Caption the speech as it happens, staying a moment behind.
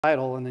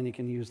title, and then you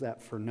can use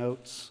that for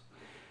notes.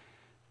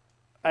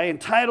 I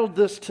entitled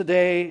this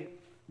today,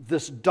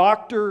 "This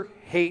Doctor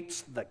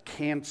Hates the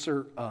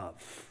Cancer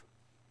Of."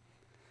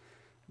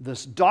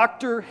 This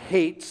doctor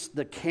hates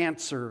the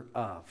cancer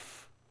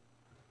of.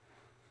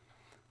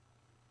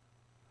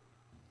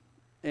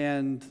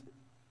 And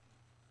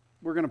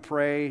we're going to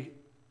pray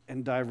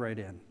and dive right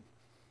in.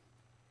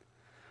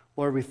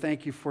 Lord, we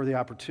thank you for the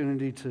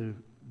opportunity to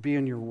be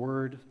in your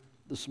word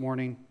this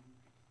morning.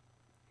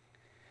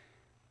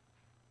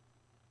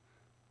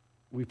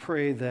 We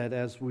pray that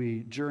as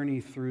we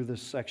journey through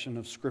this section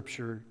of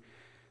Scripture,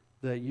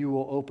 that you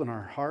will open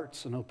our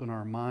hearts and open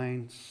our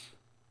minds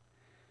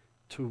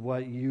to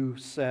what you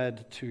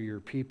said to your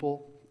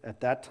people at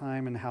that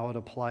time and how it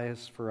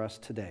applies for us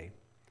today.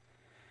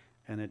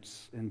 And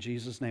it's in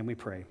Jesus' name we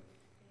pray.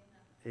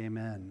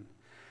 Amen.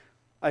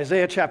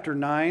 Isaiah chapter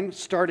 9,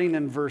 starting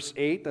in verse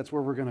 8, that's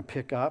where we're going to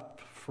pick up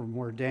from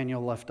where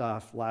Daniel left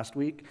off last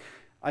week.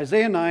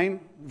 Isaiah 9,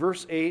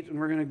 verse 8, and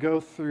we're going to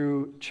go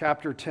through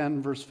chapter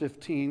 10, verse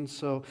 15.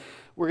 So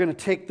we're going to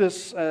take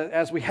this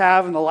as we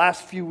have in the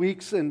last few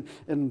weeks in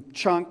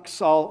chunks.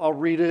 I'll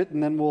read it,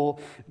 and then we'll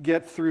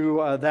get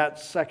through that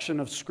section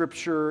of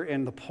Scripture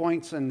and the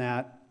points in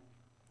that.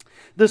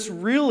 This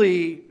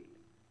really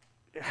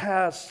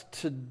has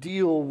to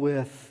deal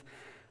with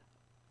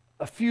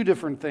a few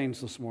different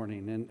things this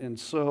morning. And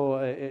so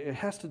it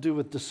has to do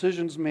with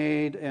decisions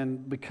made,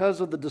 and because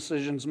of the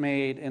decisions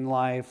made in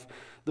life,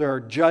 there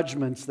are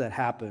judgments that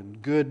happen,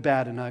 good,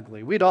 bad, and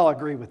ugly. We'd all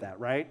agree with that,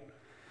 right?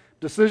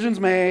 Decisions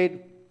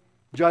made,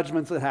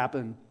 judgments that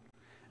happen.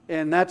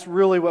 And that's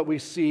really what we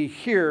see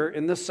here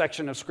in this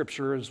section of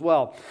Scripture as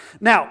well.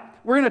 Now,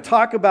 we're going to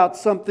talk about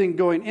something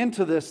going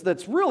into this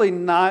that's really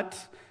not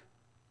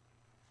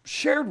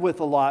shared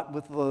with a lot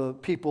with the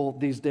people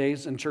these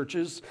days in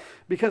churches,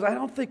 because I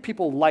don't think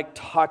people like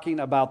talking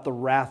about the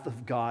wrath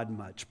of God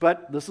much.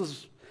 But this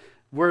is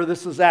where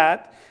this is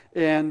at.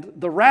 And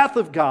the wrath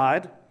of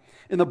God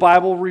in the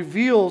Bible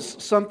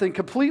reveals something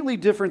completely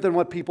different than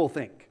what people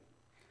think.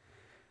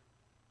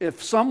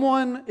 If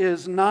someone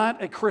is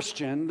not a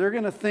Christian, they're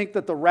going to think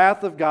that the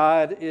wrath of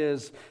God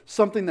is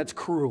something that's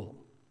cruel.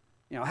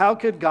 You know, how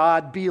could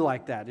God be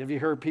like that? Have you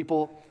heard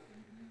people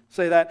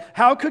say that?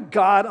 How could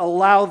God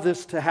allow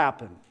this to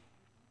happen?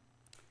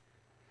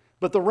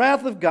 But the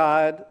wrath of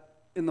God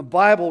in the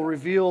Bible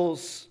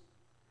reveals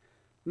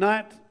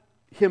not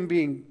Him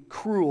being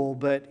cruel,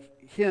 but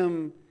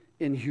Him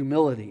in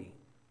humility.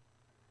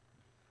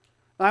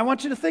 Now, I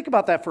want you to think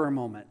about that for a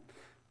moment.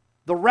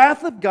 The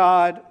wrath of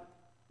God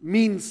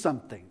means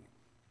something.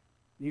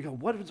 You go,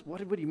 what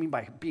do you mean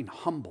by being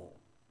humble?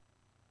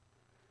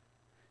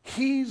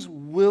 He's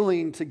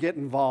willing to get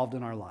involved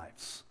in our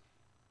lives.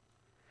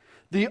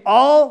 The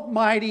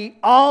almighty,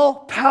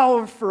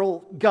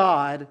 all-powerful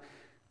God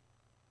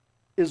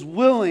is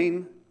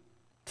willing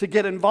to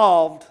get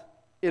involved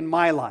in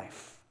my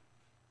life,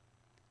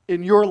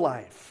 in your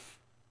life.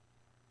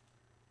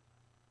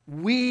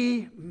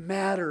 We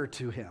matter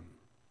to Him.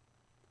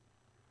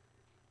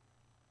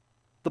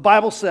 The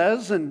Bible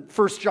says in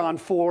 1 John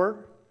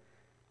 4,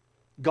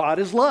 God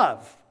is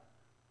love.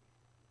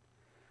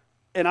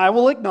 And I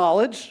will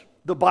acknowledge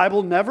the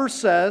Bible never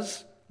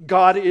says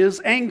God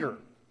is anger.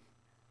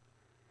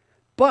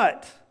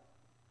 But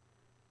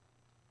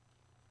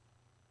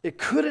it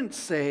couldn't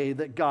say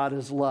that God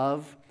is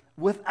love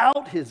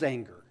without His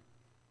anger.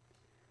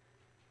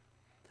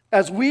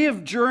 As we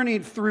have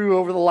journeyed through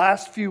over the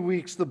last few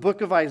weeks the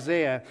book of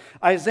Isaiah,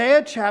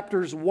 Isaiah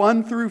chapters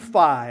 1 through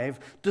 5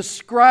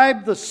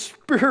 describe the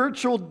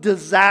spiritual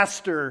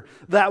disaster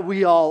that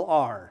we all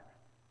are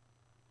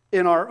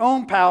in our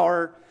own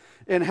power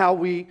and how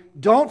we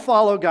don't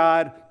follow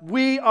God.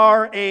 We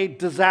are a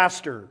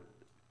disaster.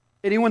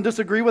 Anyone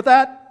disagree with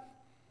that?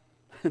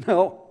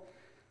 No.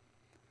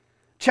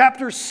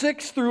 Chapters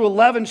 6 through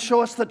 11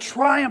 show us the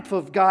triumph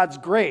of God's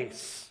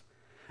grace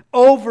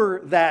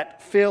over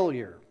that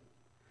failure.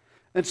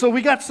 And so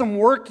we got some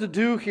work to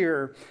do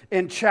here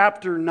in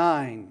chapter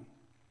 9,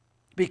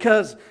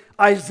 because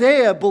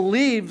Isaiah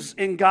believes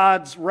in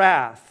God's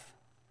wrath.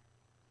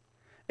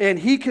 And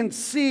he can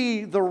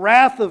see the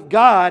wrath of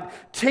God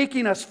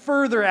taking us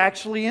further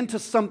actually into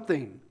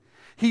something.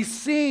 He's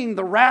seeing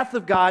the wrath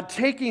of God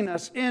taking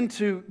us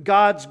into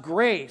God's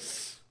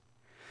grace.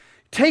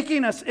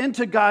 Taking us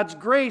into God's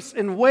grace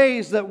in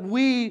ways that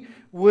we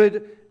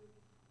would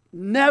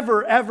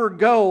never ever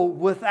go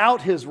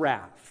without His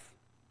wrath.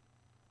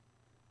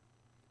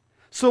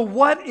 So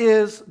what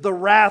is the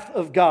wrath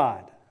of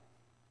God?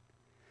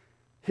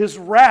 His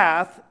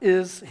wrath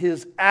is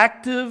His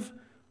active,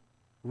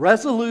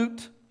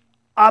 resolute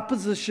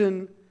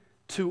opposition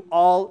to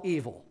all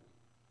evil.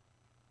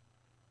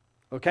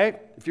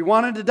 Okay? If you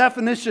wanted a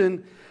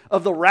definition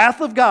of the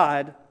wrath of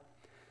God,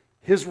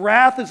 His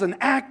wrath is an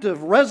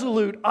active,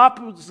 resolute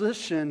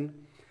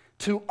opposition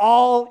to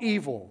all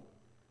evil.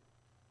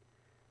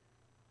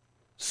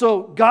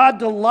 So God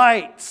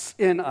delights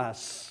in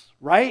us,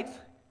 right?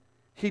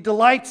 He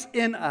delights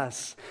in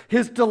us.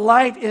 His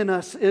delight in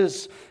us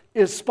is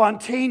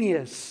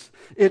spontaneous.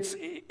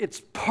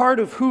 It's part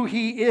of who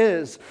he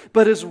is.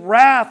 But his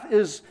wrath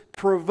is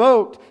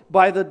provoked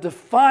by the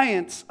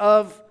defiance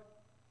of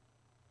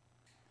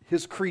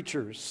his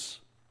creatures.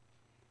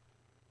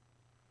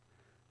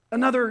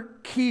 Another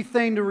key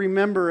thing to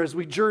remember as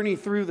we journey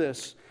through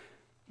this,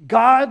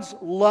 God's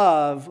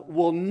love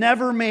will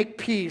never make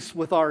peace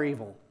with our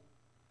evil.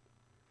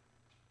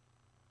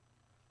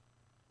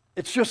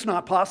 It's just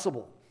not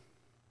possible.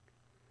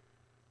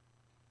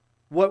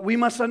 What we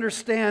must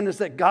understand is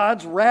that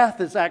God's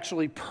wrath is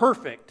actually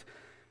perfect.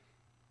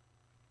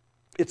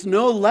 It's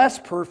no less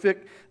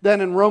perfect than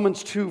in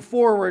Romans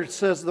 2:4, where it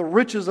says the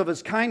riches of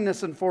his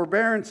kindness and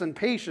forbearance and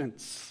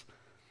patience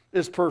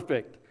is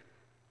perfect.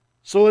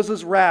 So is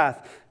his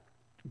wrath.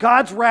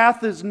 God's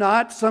wrath is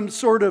not some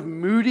sort of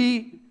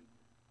moody,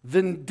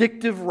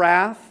 vindictive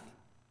wrath.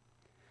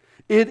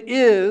 It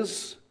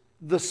is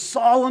the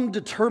solemn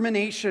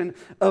determination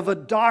of a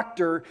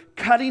doctor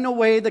cutting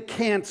away the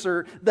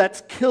cancer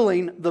that's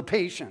killing the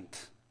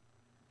patient.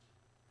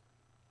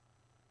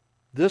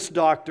 This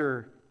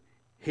doctor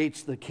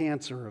hates the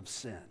cancer of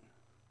sin.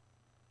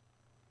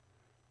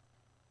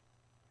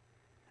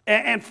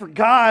 And for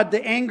God,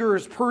 the anger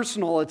is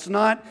personal. It's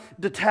not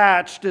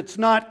detached. It's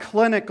not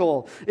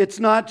clinical. It's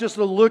not just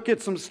a look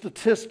at some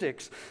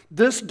statistics.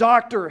 This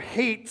doctor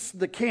hates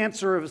the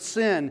cancer of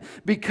sin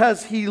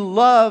because he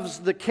loves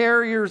the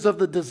carriers of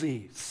the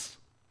disease.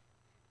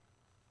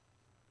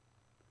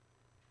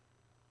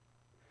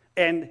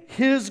 And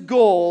his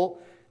goal,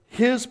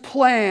 his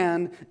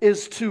plan,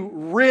 is to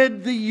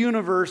rid the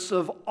universe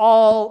of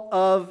all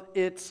of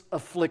its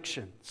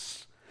afflictions.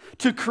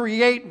 To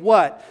create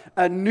what?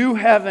 A new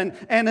heaven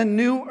and a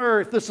new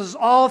earth. This is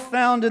all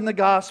found in the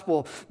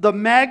gospel. The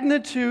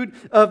magnitude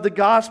of the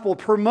gospel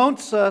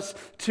promotes us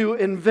to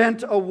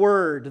invent a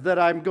word that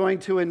I'm going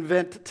to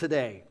invent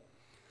today.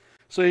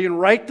 So you can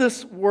write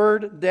this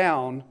word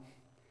down.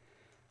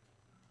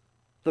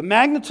 The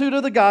magnitude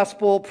of the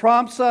gospel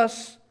prompts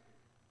us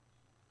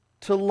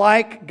to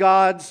like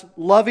God's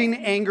loving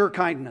anger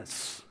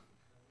kindness.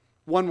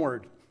 One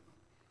word.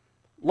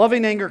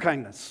 Loving anger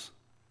kindness.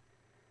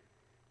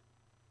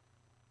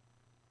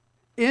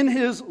 In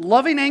his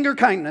loving anger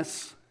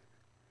kindness,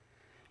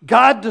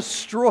 God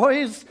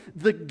destroys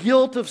the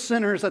guilt of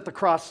sinners at the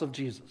cross of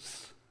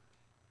Jesus.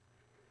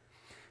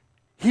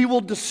 He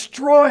will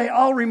destroy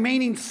all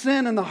remaining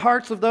sin in the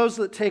hearts of those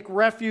that take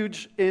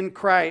refuge in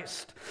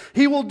Christ.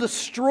 He will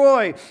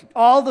destroy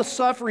all the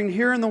suffering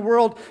here in the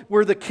world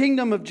where the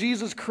kingdom of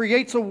Jesus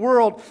creates a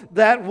world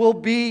that will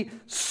be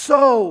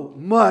so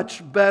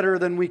much better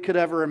than we could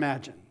ever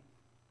imagine.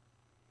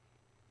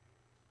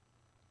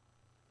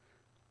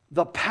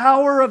 The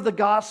power of the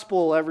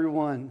gospel,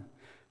 everyone.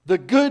 The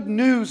good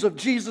news of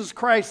Jesus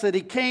Christ, that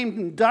he came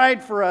and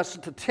died for us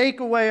to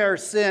take away our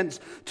sins,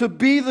 to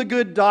be the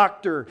good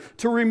doctor,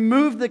 to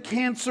remove the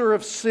cancer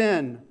of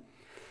sin.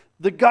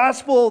 The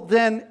gospel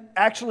then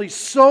actually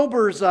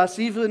sobers us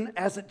even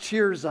as it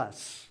cheers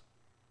us.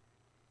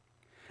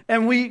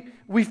 And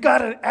we've got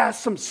to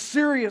ask some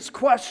serious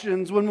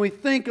questions when we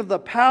think of the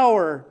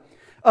power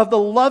of the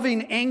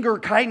loving anger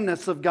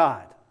kindness of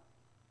God.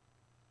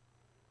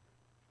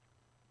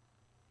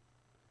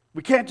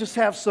 We can't just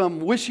have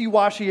some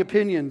wishy-washy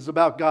opinions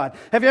about God.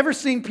 Have you ever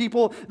seen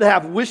people that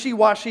have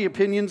wishy-washy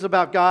opinions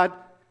about God?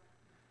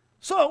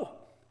 So,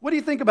 what do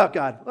you think about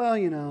God? Well,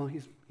 you know,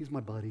 he's my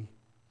buddy.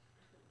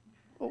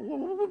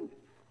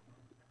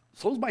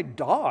 So's my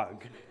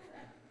dog.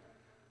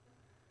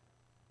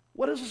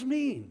 What does this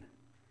mean?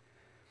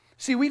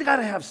 See, we got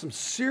to have some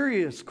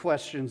serious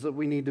questions that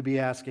we need to be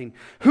asking.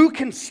 Who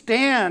can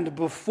stand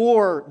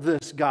before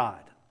this God?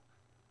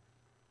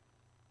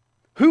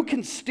 Who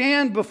can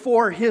stand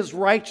before his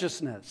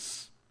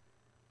righteousness?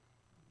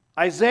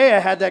 Isaiah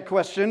had that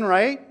question,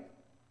 right?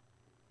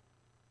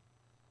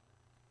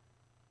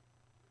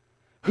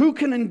 Who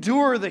can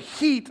endure the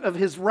heat of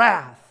his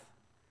wrath?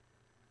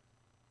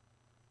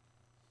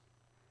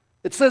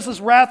 It says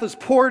his wrath is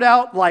poured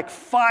out like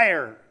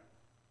fire.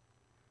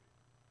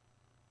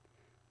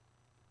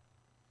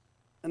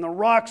 And the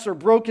rocks are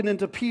broken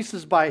into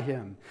pieces by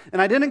him.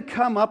 And I didn't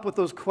come up with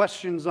those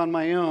questions on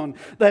my own.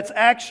 That's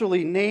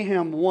actually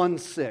Nahum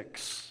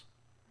 1:6.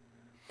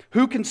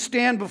 Who can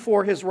stand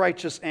before his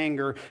righteous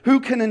anger? Who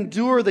can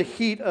endure the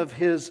heat of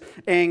his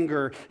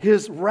anger?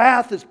 His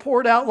wrath is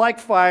poured out like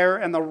fire,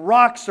 and the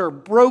rocks are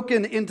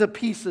broken into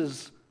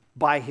pieces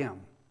by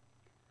him.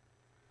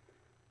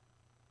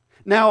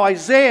 Now,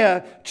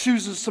 Isaiah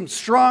chooses some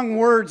strong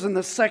words in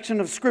this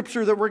section of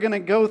Scripture that we're going to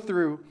go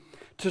through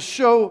to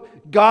show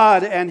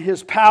God and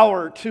his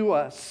power to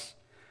us.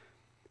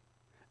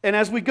 And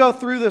as we go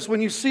through this, when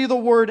you see the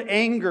word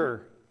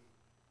anger,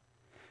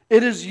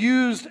 it is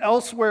used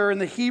elsewhere in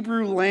the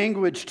Hebrew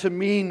language to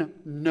mean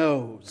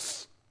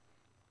nose.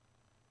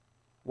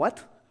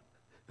 What?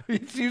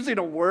 It's using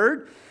a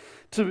word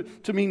to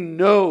mean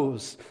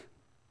nose.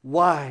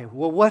 Why?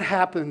 Well, what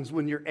happens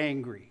when you're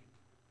angry?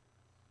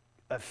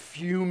 A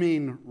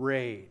fuming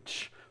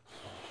rage.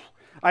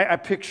 I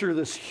picture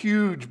this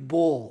huge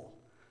bull.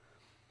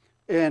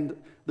 And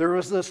there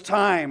was this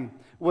time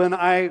when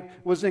I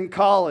was in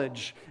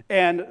college,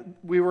 and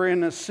we were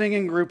in a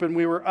singing group, and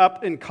we were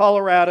up in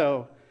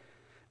Colorado,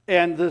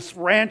 and this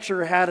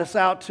rancher had us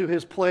out to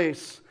his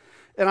place.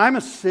 And I'm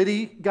a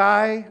city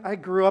guy. I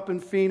grew up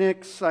in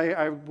Phoenix.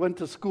 I went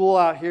to school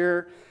out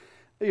here.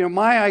 You know,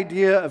 my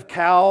idea of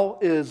cow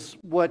is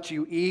what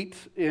you eat,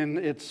 and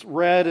it's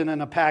red and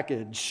in a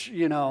package.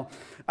 You know,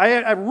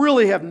 I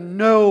really have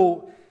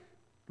no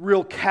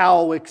real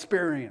cow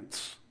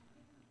experience.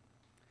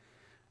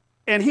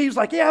 And he's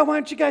like, yeah, why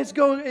don't you guys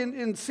go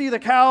and see the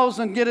cows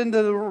and get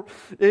into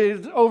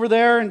over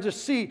there and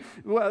just see,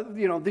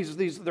 you know,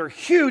 these they're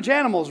huge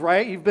animals,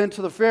 right? You've been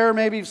to the fair,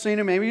 maybe you've seen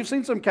them, maybe you've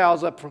seen some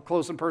cows up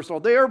close and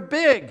personal. They are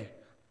big.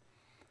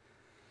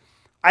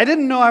 I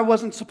didn't know I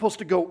wasn't supposed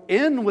to go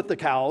in with the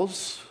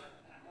cows,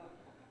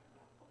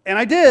 and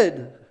I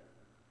did.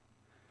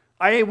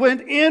 I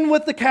went in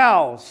with the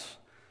cows,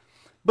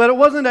 but it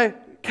wasn't a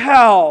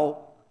cow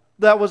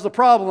that was the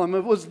problem.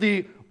 It was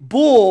the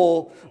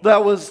bull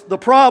that was the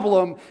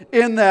problem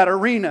in that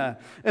arena.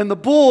 And the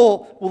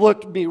bull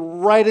looked me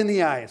right in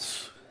the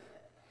eyes.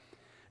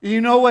 You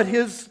know what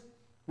his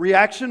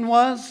reaction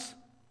was?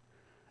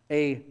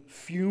 A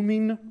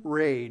fuming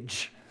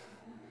rage.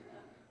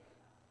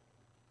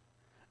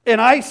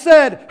 And I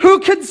said, who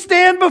can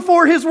stand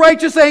before his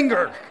righteous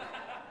anger?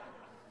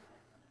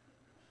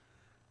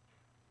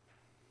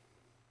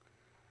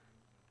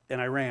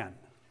 And I ran.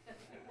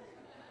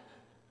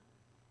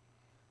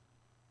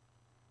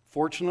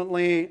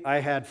 Fortunately,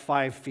 I had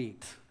 5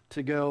 feet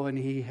to go, and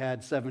he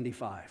had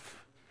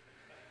 75.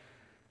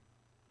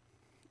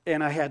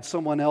 And I had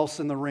someone else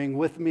in the ring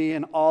with me,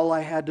 and all I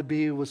had to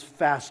be was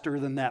faster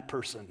than that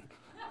person.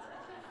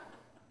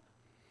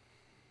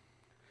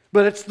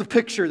 But it's the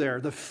picture there,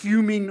 the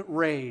fuming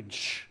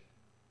rage.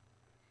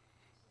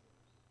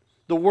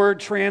 The word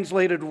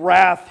translated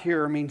wrath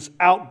here means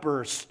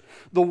outburst.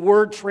 The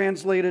word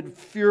translated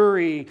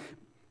fury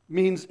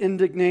means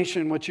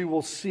indignation, which you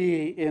will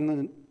see in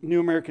the New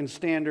American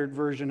Standard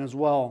Version as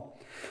well.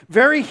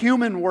 Very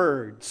human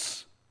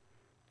words.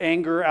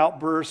 Anger,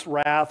 outburst,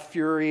 wrath,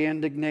 fury,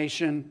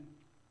 indignation.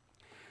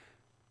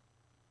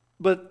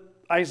 But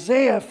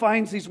Isaiah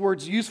finds these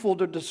words useful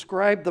to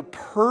describe the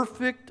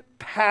perfect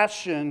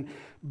passion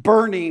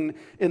burning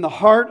in the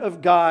heart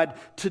of God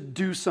to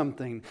do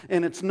something.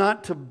 And it's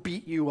not to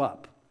beat you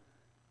up.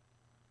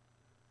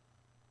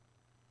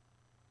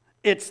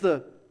 It's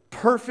the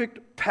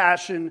perfect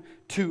passion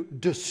to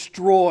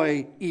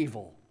destroy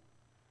evil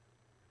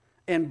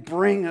and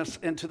bring us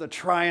into the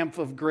triumph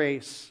of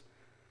grace.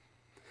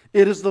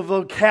 It is the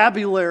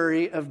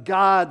vocabulary of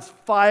God's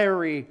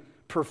fiery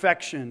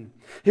perfection.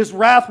 His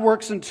wrath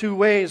works in 2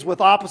 ways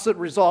with opposite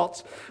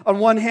results. On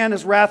one hand,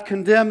 his wrath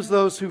condemns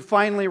those who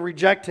finally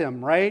reject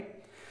him, right?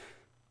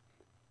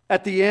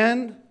 At the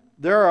end,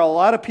 there are a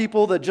lot of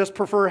people that just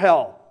prefer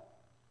hell.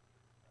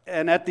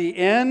 And at the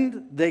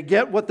end, they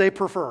get what they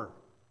prefer.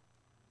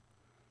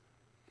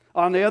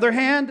 On the other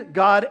hand,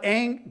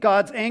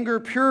 God's anger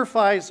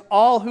purifies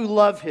all who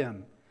love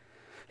him.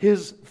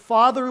 His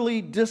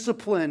fatherly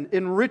discipline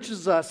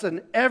enriches us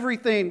in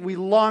everything we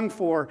long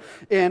for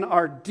in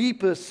our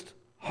deepest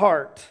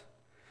heart.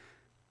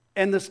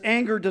 And this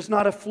anger does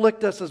not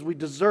afflict us as we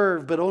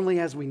deserve, but only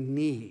as we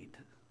need.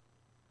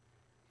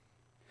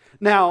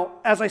 Now,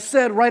 as I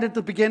said right at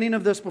the beginning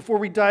of this, before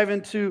we dive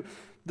into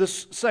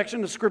this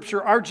section of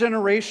Scripture, our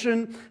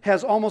generation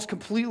has almost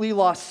completely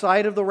lost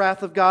sight of the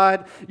wrath of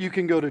God. You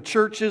can go to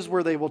churches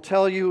where they will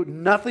tell you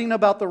nothing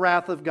about the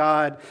wrath of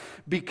God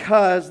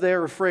because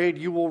they're afraid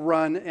you will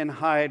run and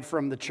hide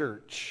from the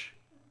church.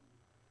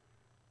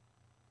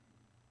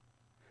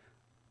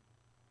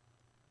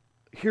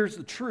 Here's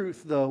the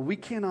truth, though. We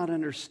cannot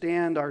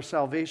understand our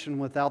salvation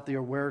without the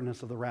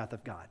awareness of the wrath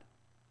of God.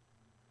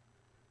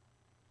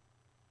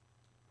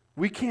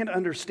 We can't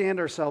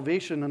understand our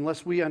salvation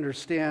unless we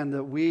understand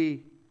that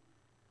we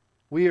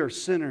are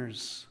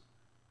sinners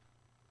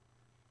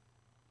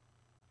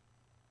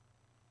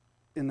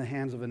in the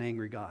hands of an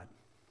angry God.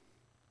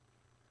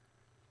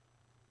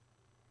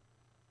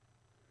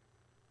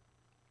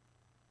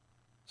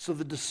 So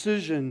the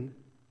decision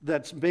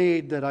that's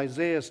made that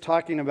Isaiah is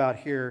talking about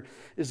here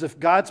is if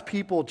God's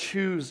people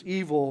choose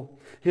evil,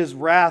 his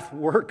wrath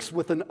works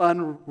with an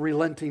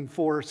unrelenting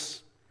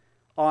force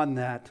on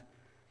that.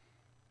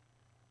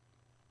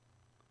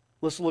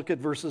 Let's look at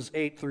verses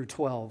 8 through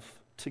 12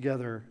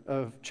 together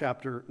of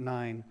chapter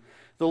 9.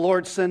 The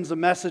Lord sends a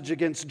message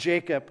against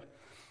Jacob,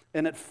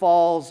 and it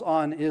falls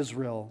on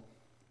Israel.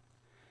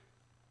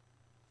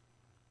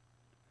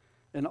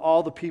 And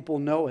all the people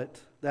know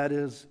it, that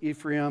is,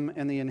 Ephraim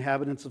and the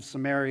inhabitants of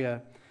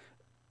Samaria,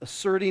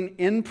 asserting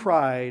in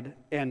pride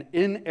and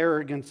in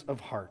arrogance of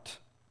heart.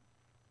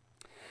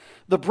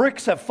 The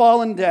bricks have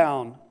fallen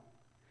down,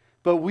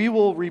 but we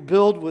will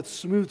rebuild with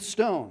smooth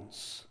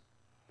stones.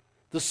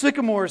 The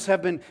sycamores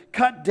have been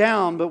cut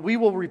down, but we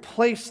will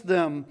replace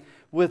them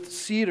with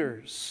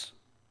cedars.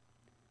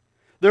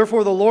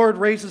 Therefore, the Lord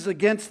raises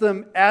against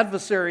them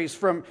adversaries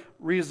from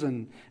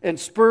reason and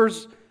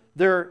spurs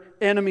their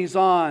enemies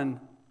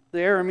on the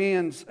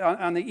Arameans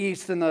on the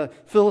east and the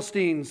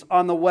Philistines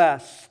on the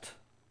west.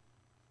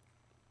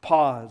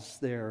 Pause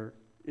there,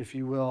 if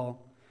you will.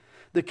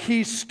 The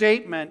key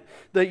statement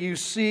that you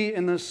see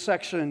in this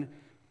section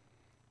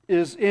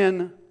is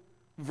in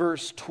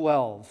verse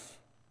 12.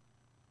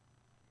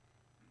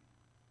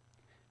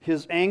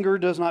 His anger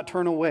does not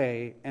turn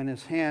away, and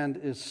his hand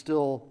is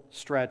still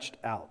stretched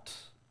out.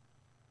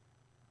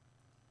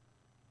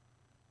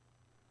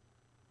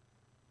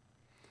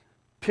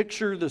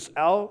 Picture this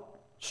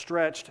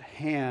outstretched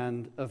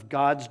hand of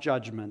God's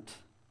judgment.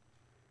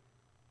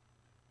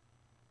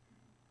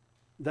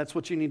 That's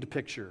what you need to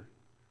picture.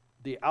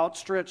 The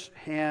outstretched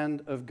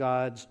hand of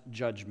God's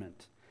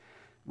judgment.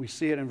 We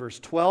see it in verse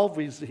 12,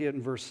 we see it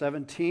in verse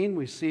 17,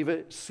 we receive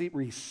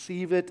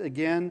it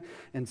again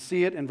and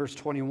see it in verse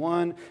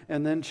 21,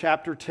 and then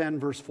chapter 10,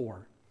 verse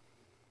 4.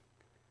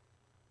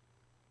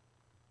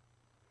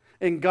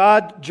 And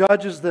God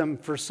judges them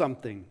for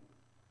something.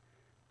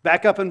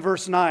 Back up in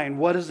verse 9,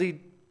 what does He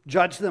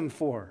judge them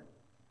for?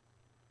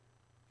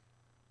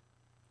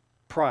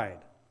 Pride.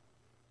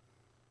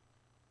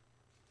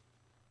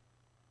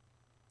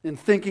 In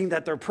thinking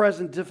that their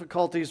present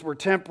difficulties were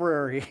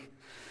temporary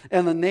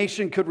and the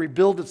nation could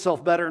rebuild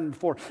itself better than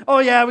before. Oh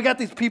yeah, we got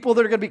these people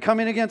that are going to be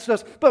coming against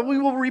us, but we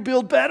will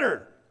rebuild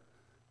better.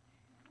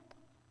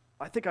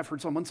 I think I've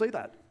heard someone say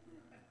that.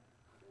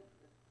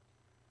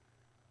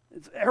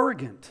 It's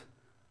arrogant.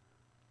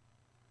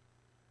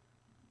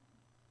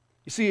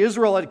 You see,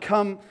 Israel had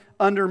come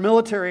under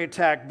military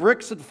attack.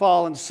 Bricks had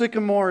fallen.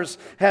 Sycamores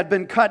had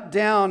been cut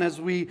down, as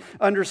we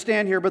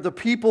understand here. But the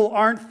people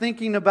aren't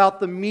thinking about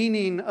the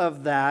meaning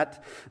of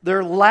that.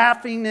 They're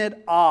laughing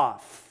it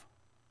off.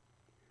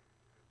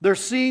 They're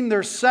seeing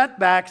their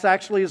setbacks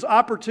actually as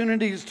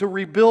opportunities to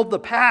rebuild the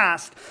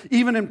past,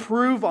 even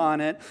improve on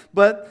it.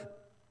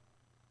 But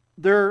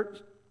their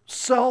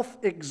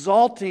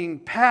self-exalting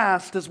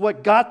past is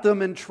what got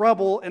them in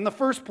trouble in the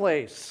first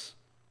place.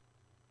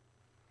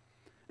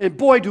 And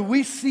boy, do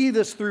we see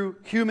this through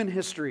human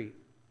history.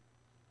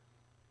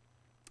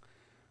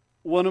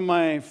 One of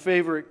my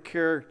favorite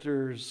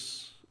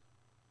characters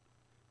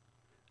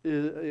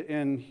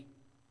in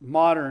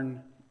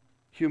modern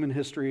human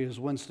history is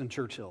Winston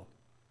Churchill.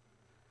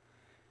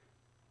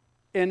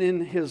 And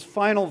in his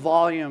final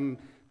volume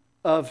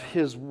of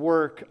his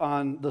work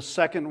on the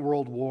Second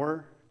World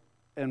War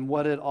and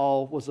what it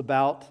all was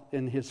about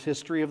in his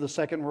history of the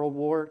Second World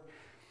War,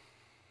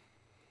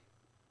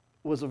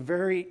 was a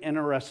very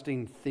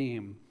interesting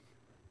theme.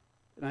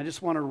 And I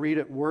just want to read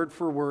it word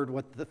for word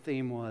what the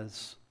theme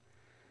was.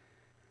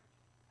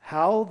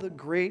 How the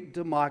great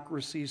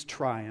democracies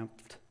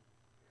triumphed,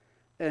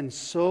 and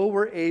so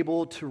were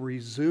able to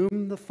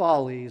resume the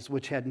follies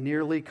which had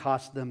nearly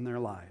cost them their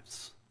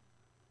lives.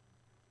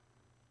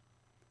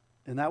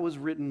 And that was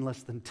written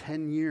less than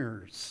 10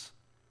 years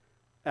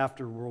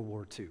after World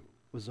War II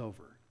was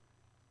over.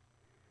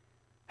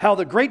 How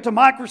the great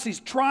democracies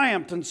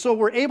triumphed and so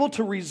were able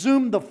to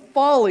resume the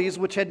follies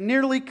which had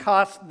nearly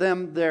cost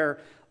them their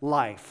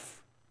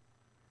life.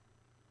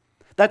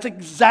 That's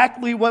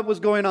exactly what was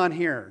going on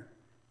here.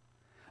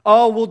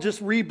 Oh, we'll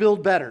just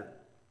rebuild better.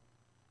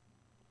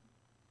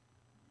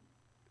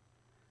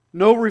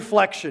 No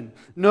reflection,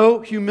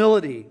 no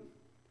humility.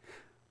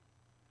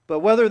 But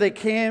whether it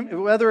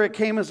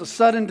came as a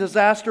sudden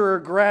disaster or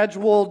a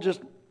gradual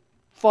just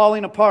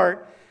falling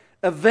apart,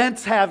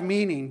 events have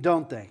meaning,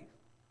 don't they?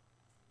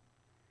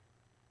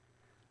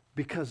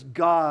 Because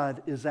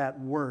God is at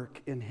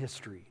work in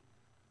history.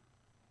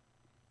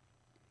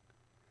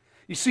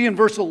 You see in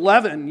verse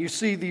 11, you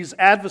see these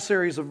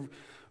adversaries of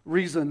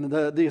reason,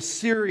 the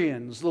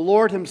Assyrians. The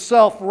Lord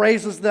Himself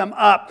raises them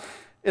up.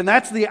 And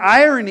that's the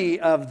irony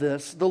of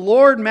this. The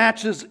Lord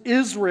matches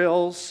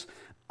Israel's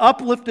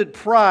uplifted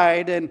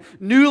pride and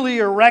newly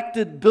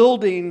erected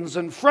buildings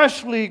and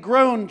freshly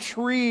grown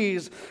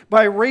trees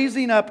by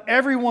raising up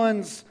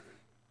everyone's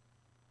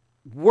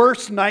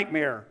worst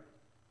nightmare,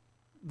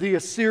 the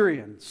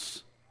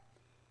Assyrians.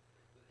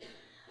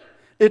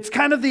 It's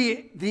kind of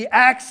the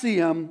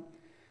axiom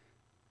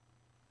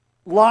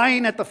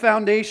lying at the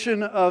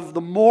foundation of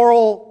the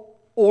moral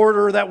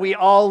order that we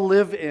all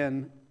live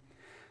in.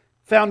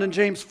 Found in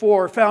James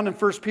 4, found in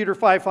 1 Peter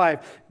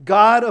 5:5.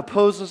 God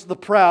opposes the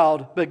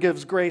proud, but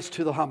gives grace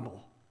to the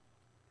humble.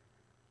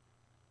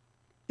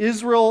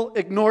 Israel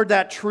ignored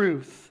that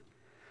truth,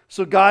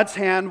 so God's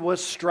hand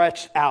was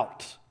stretched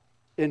out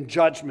in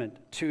judgment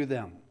to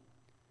them.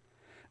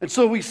 And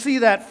so we see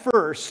that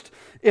first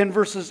in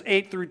verses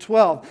 8 through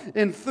 12.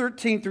 In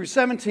 13 through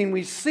 17,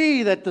 we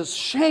see that this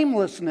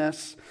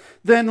shamelessness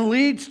then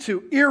leads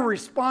to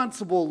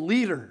irresponsible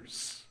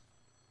leaders.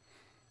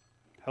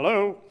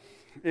 Hello?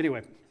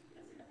 Anyway,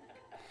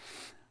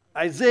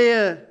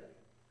 Isaiah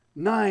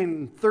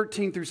 9,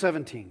 13 through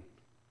 17.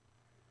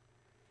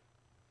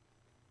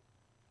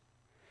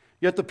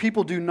 Yet the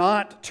people do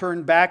not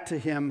turn back to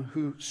Him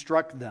who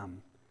struck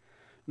them,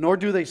 nor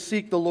do they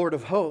seek the Lord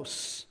of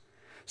hosts.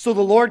 So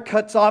the Lord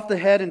cuts off the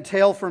head and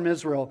tail from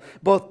Israel,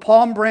 both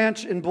palm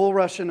branch and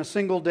bulrush in a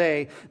single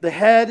day. The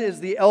head is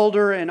the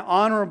elder and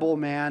honorable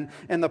man,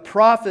 and the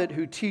prophet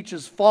who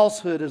teaches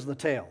falsehood is the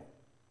tail.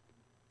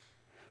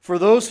 For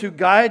those who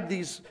guide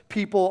these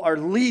people are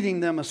leading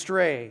them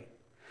astray,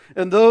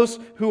 and those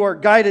who are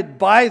guided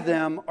by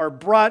them are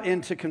brought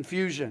into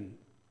confusion.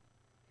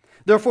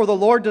 Therefore the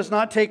Lord does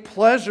not take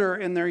pleasure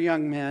in their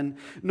young men,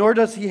 nor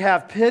does he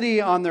have pity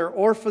on their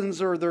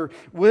orphans or their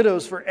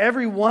widows, for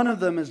every one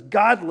of them is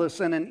godless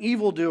and an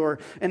evildoer,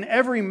 and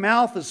every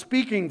mouth is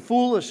speaking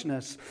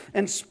foolishness.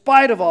 In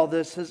spite of all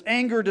this, his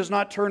anger does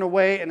not turn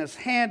away, and his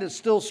hand is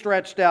still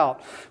stretched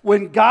out.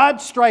 When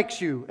God strikes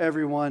you,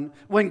 everyone,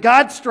 when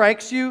God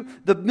strikes you,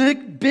 the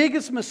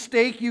biggest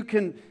mistake you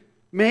can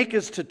make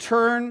is to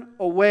turn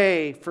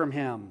away from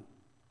him,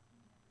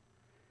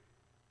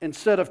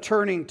 instead of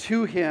turning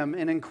to him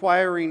and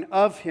inquiring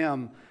of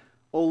him,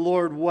 "O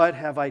Lord, what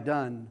have I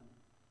done?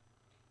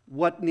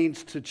 What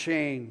needs to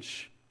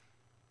change?"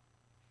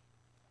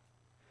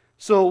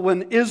 So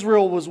when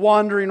Israel was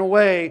wandering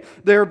away,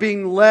 they were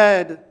being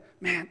led.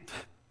 Man,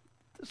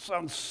 this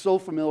sounds so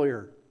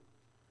familiar.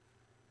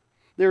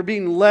 They were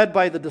being led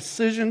by the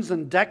decisions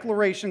and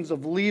declarations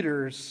of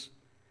leaders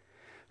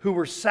who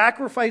were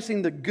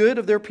sacrificing the good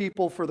of their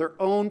people for their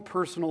own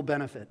personal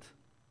benefit.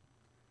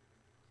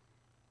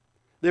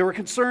 They were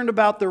concerned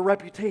about their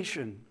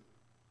reputation.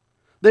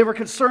 They were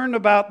concerned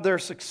about their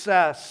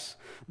success.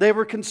 They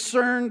were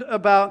concerned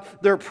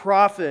about their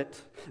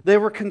profit. They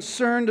were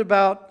concerned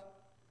about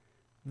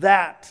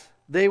that.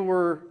 They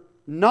were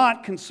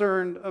not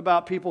concerned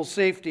about people's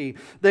safety.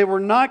 They were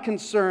not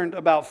concerned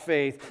about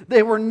faith.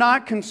 They were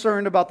not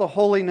concerned about the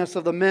holiness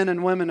of the men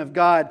and women of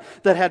God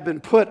that had been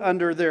put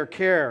under their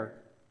care.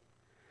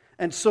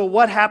 And so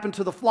what happened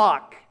to the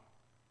flock?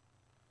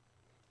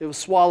 It was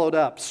swallowed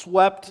up,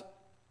 swept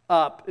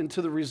up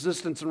into the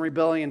resistance and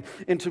rebellion,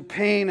 into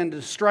pain and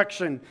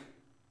destruction.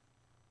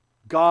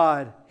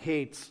 God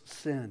hates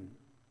sin.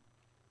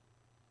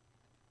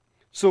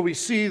 So we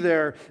see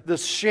there,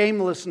 this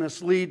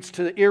shamelessness leads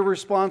to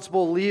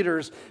irresponsible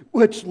leaders,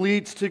 which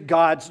leads to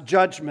God's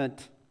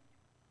judgment.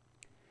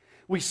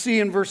 We see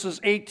in verses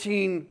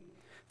 18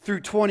 through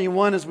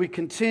 21 as we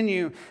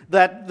continue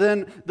that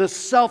then the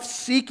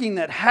self-seeking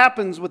that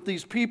happens with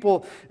these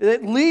people,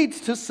 it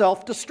leads to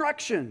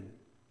self-destruction.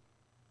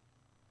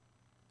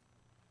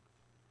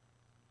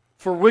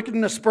 For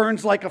wickedness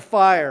burns like a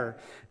fire.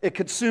 It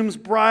consumes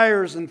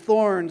briars and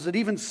thorns. It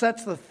even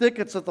sets the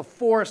thickets of the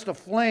forest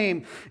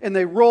aflame, and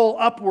they roll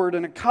upward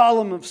in a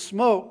column of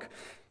smoke.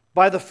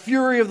 By the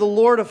fury of the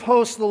Lord of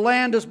hosts, the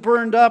land is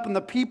burned up, and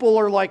the people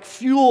are like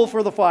fuel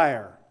for the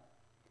fire.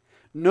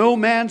 No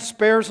man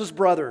spares his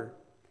brother.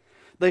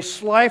 They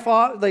slice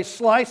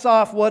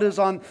off what is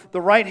on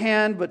the right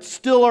hand, but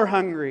still are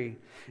hungry.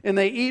 And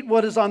they eat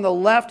what is on the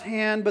left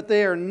hand, but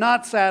they are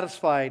not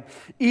satisfied.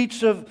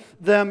 Each of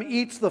them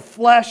eats the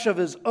flesh of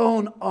his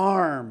own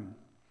arm.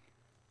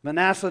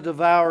 Manasseh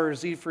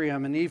devours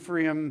Ephraim, and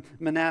Ephraim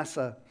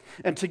Manasseh.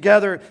 And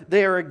together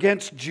they are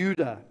against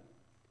Judah.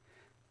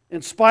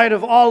 In spite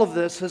of all of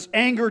this, his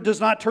anger does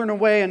not turn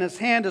away, and his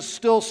hand is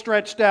still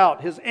stretched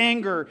out. His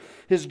anger,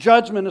 his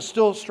judgment is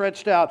still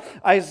stretched out.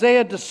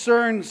 Isaiah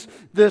discerns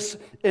this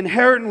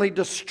inherently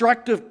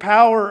destructive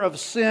power of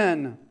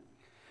sin.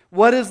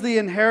 What does the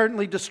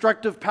inherently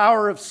destructive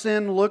power of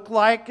sin look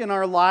like in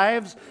our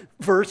lives?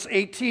 Verse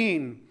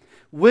 18,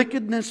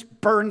 wickedness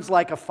burns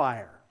like a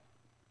fire.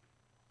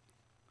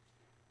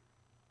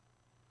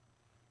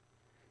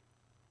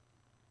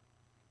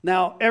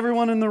 Now,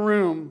 everyone in the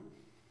room,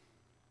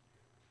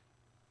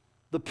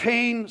 the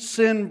pain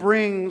sin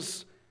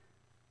brings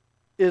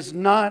is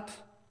not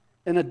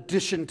an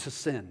addition to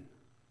sin.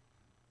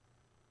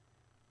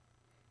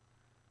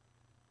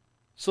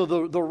 So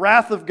the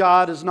wrath of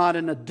God is not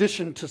an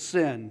addition to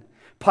sin,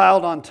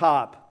 piled on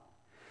top.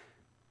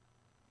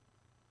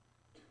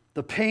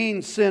 The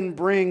pain sin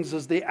brings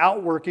is the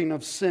outworking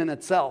of sin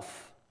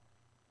itself.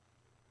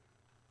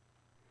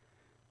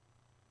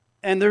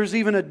 And there's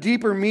even a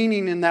deeper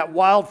meaning in that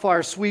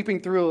wildfire sweeping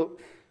through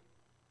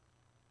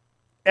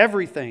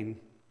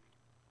everything.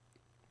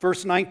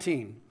 Verse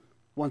 19,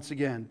 once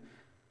again.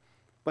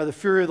 By the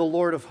fury of the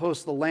Lord of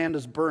hosts, the land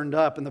is burned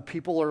up, and the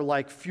people are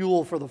like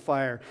fuel for the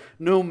fire.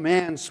 No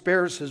man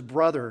spares his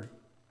brother.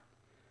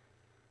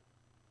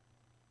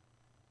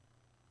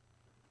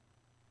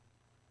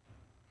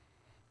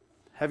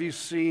 Have you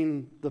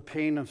seen the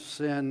pain of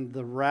sin,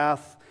 the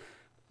wrath,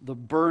 the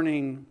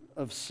burning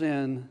of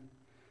sin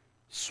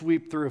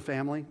sweep through a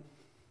family?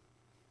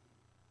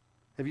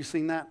 Have you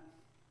seen that?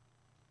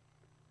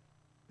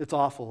 It's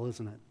awful,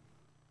 isn't it?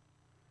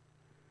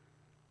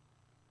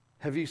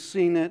 Have you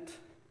seen it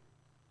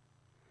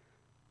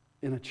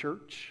in a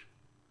church?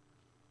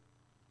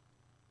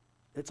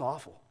 It's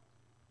awful.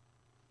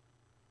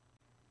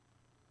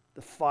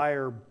 The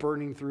fire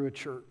burning through a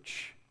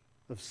church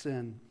of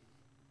sin.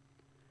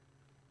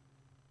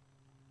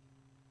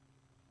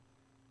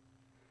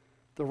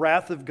 The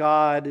wrath of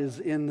God is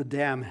in the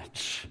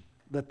damage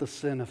that the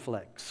sin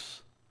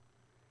afflicts.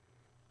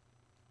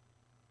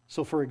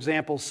 So, for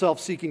example,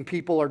 self-seeking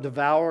people are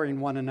devouring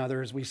one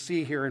another, as we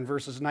see here in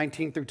verses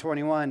 19 through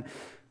 21.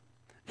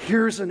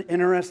 Here's an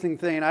interesting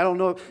thing. I don't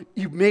know,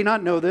 you may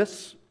not know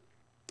this,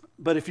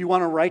 but if you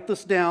want to write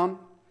this down,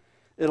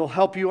 it'll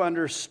help you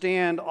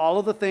understand all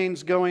of the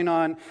things going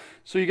on.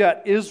 So you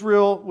got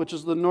Israel, which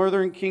is the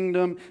northern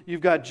kingdom.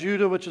 You've got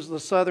Judah, which is the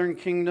southern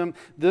kingdom.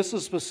 This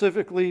is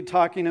specifically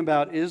talking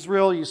about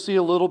Israel. You see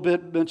a little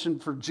bit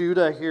mentioned for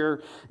Judah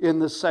here in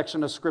this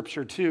section of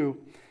Scripture too.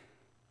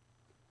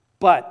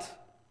 But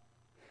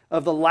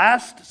of the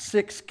last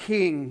 6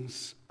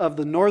 kings of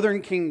the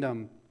northern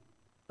kingdom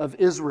of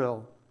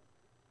Israel,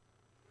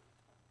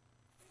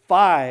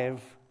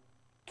 5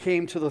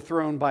 came to the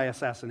throne by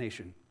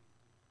assassination.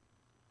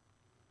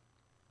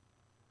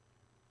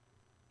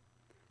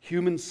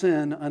 Human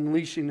sin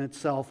unleashing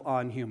itself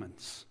on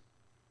humans.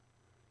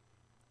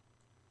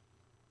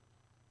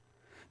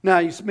 Now,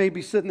 you may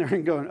be sitting there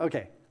and going,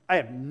 okay, I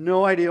have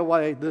no idea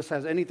why this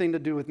has anything to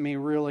do with me,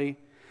 really.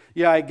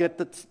 Yeah, I get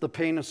the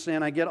pain of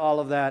sin. I get all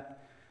of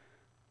that.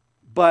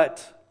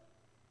 But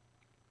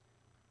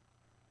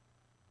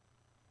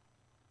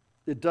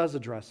it does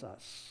address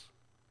us.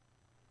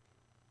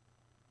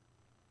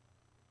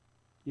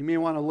 You may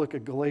want to look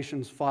at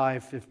Galatians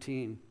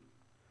 5:15.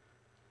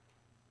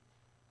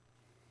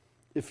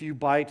 If you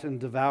bite and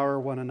devour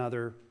one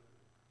another,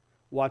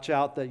 watch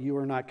out that you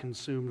are not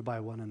consumed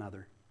by one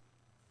another.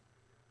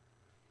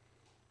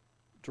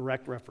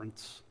 Direct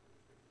reference.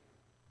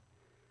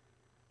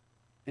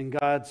 And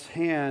God's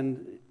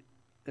hand,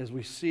 as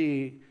we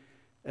see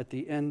at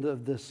the end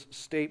of this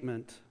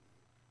statement,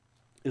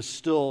 is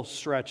still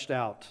stretched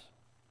out.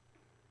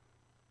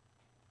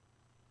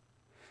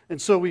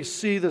 And so we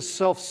see the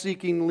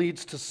self-seeking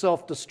leads to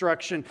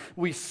self-destruction.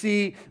 We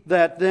see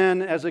that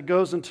then as it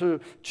goes into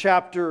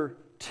chapter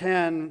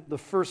 10, the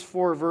first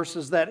 4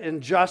 verses, that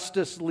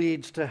injustice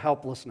leads to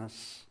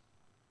helplessness.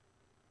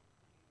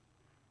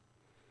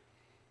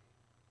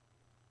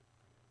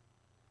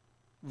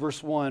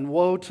 Verse 1,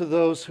 woe to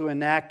those who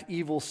enact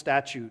evil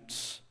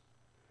statutes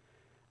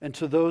and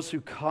to those who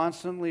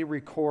constantly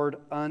record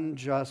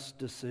unjust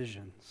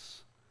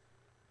decisions.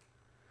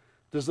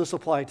 Does this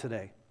apply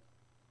today?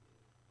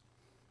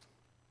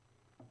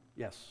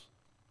 Yes.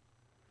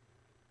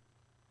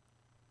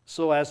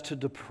 So as to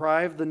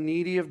deprive the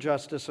needy of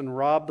justice and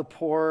rob the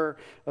poor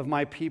of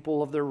my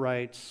people of their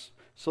rights,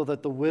 so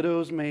that the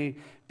widows may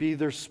be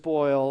their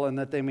spoil and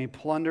that they may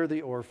plunder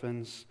the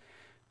orphans.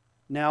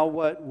 Now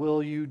what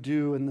will you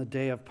do in the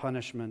day of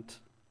punishment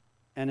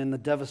and in the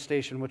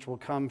devastation which will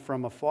come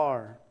from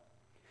afar?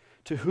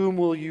 To whom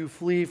will you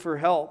flee for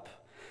help?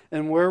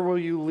 And where will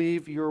you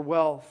leave your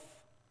wealth?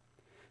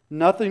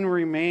 Nothing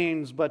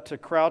remains but to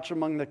crouch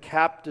among the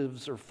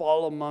captives or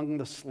fall among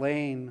the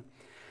slain.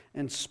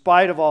 In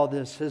spite of all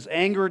this, his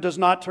anger does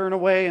not turn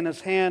away and his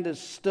hand is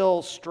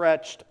still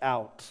stretched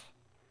out.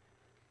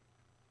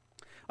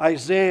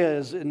 Isaiah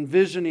is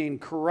envisioning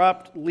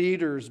corrupt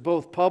leaders,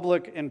 both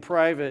public and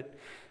private,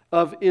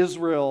 of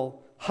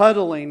Israel,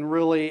 huddling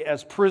really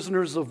as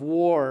prisoners of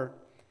war,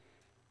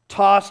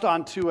 tossed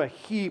onto a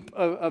heap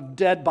of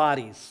dead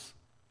bodies.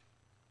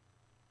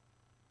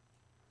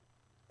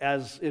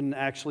 As in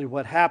actually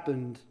what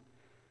happened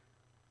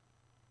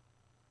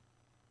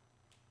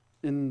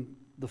in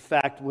the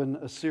fact when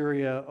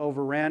Assyria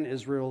overran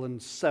Israel in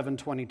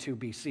 722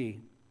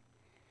 BC.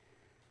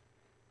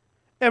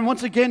 And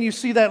once again, you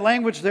see that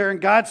language there,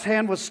 and God's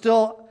hand was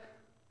still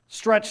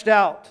stretched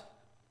out.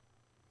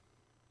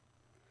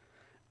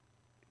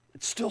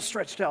 It's still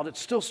stretched out. It's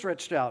still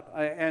stretched out.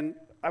 And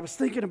I was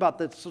thinking about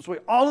this way.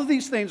 All of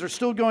these things are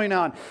still going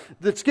on.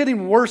 It's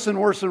getting worse and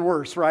worse and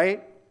worse,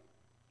 right?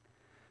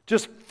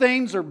 Just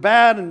things are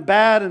bad and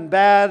bad and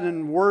bad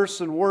and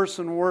worse and worse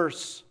and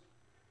worse.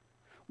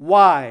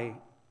 Why?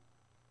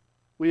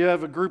 We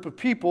have a group of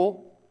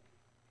people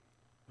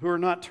who are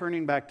not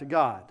turning back to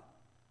God.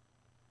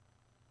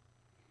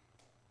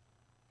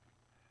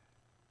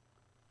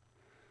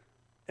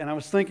 And I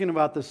was thinking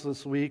about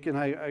this week, and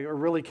I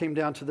really came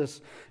down to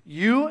this.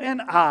 You and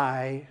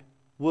I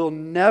will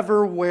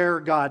never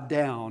wear God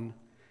down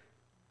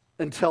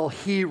until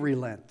He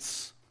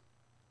relents.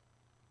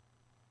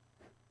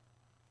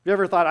 Have you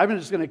ever thought, I'm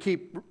just going to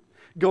keep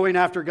going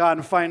after God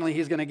and finally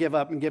He's going to give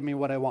up and give me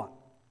what I want?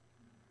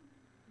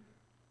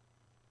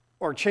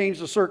 Or change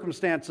the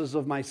circumstances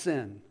of my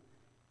sin.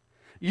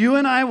 You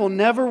and I will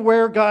never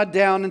wear God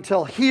down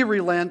until He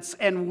relents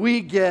and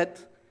we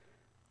get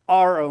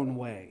our own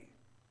way.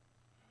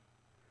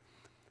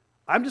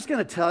 I'm just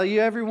going to tell you,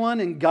 everyone,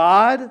 in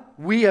God,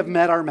 we have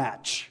met our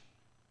match.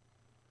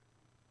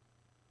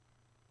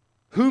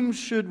 Whom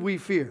should we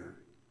fear?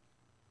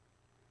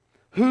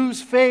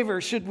 Whose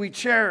favor should we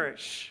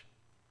cherish?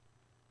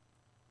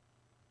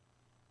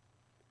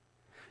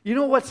 You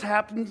know what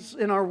happens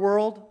in our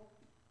world?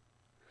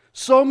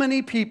 So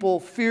many people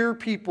fear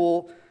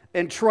people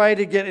and try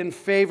to get in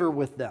favor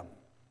with them.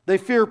 They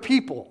fear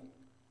people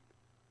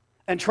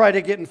and try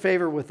to get in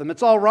favor with them.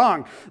 It's all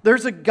wrong.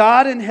 There's a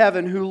God in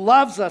heaven who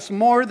loves us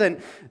more than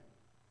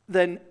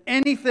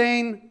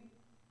anything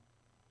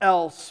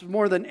else,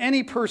 more than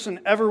any person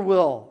ever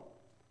will.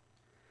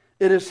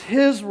 It is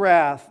His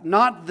wrath,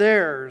 not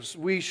theirs,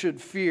 we should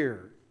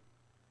fear.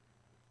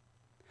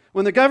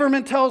 When the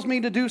government tells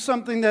me to do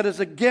something that is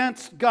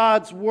against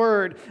God's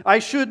word, I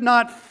should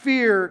not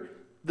fear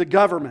the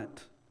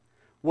government.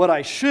 What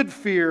I should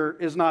fear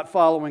is not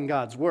following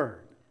God's word.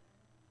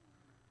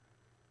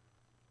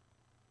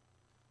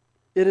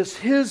 It is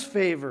His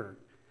favor,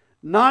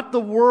 not the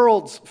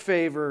world's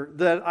favor,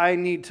 that I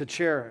need to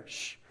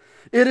cherish.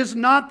 It is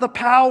not the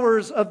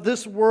powers of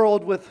this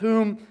world with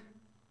whom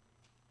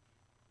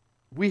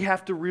we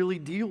have to really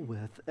deal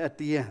with at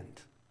the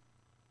end.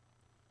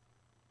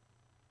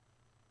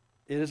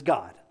 It is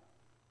God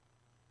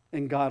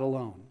and God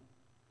alone.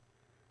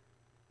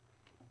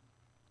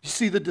 You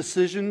see the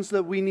decisions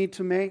that we need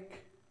to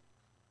make?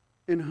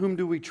 In whom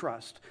do we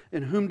trust?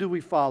 In whom do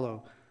we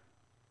follow?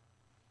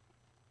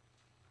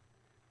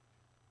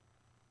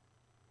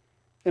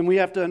 And we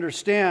have to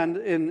understand,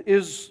 in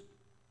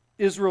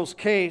Israel's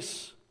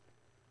case,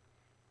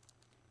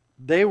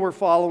 they were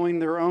following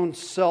their own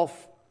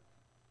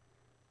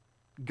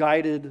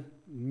self-guided,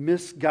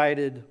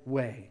 misguided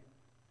way.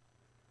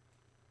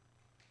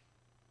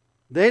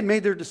 They had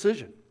made their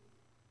decision.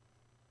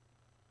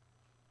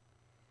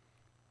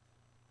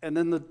 And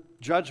then the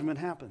judgment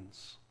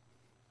happens.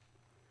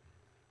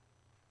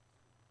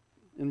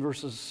 In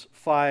verses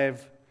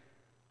 5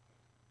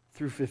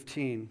 through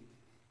 15.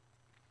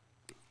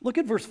 Look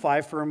at verse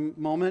 5 for a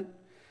moment.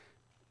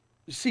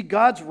 You see,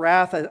 God's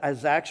wrath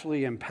is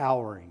actually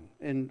empowering.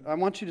 And I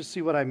want you to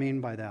see what I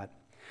mean by that.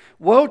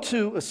 Woe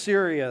to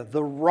Assyria,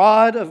 the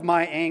rod of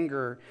my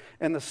anger,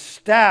 and the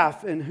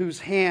staff in whose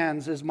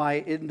hands is my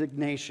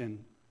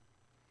indignation.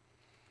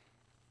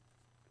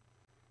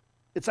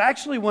 It's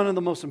actually one of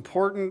the most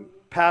important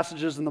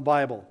passages in the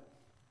Bible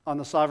on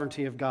the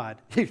sovereignty of God.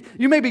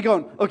 You may be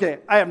going, okay,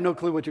 I have no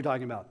clue what you're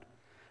talking about.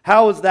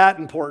 How is that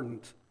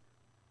important?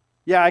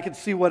 Yeah, I can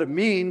see what it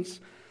means,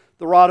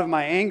 the rod of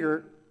my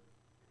anger.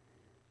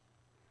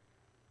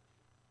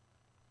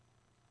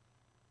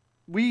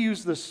 We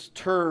use this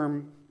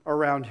term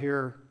around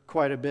here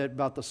quite a bit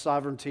about the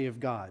sovereignty of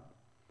God.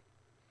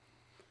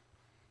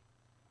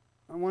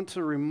 I want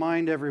to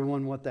remind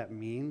everyone what that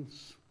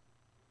means.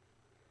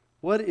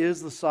 What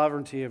is the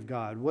sovereignty of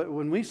God?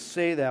 When we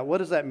say that, what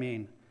does that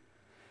mean?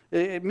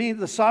 It means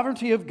the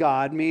sovereignty of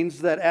God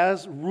means that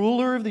as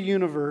ruler of the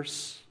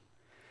universe,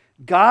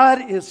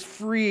 God is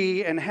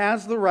free and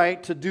has the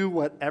right to do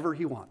whatever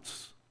He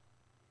wants.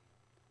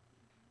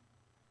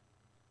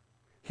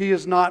 He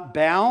is not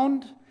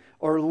bound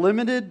or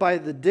limited by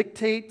the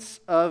dictates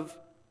of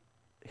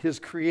His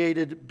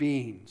created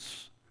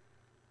beings.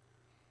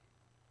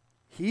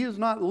 He is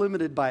not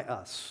limited by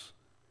us.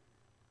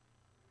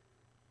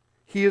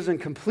 He is in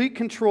complete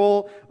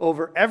control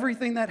over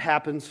everything that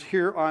happens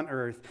here on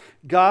earth.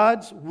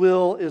 God's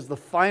will is the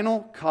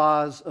final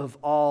cause of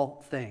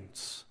all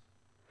things.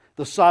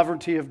 The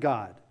sovereignty of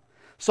God.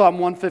 Psalm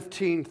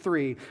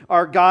 115:3.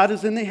 Our God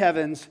is in the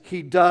heavens.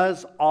 He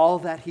does all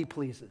that He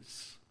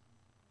pleases.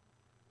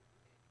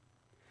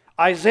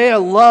 Isaiah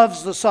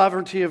loves the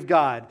sovereignty of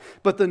God,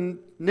 but the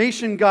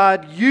nation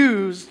God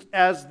used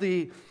as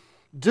the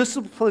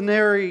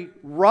disciplinary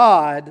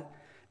rod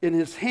in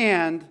his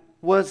hand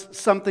was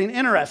something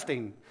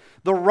interesting.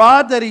 The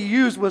rod that he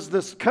used was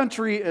this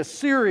country,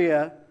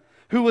 Assyria,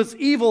 who was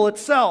evil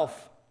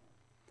itself.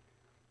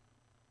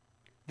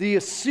 The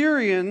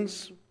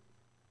Assyrians,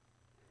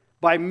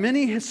 by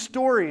many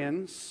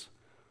historians,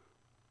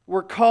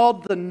 were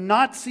called the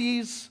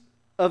Nazis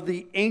of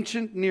the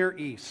ancient Near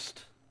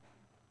East.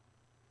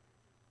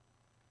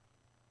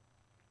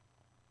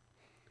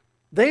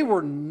 They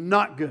were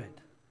not good.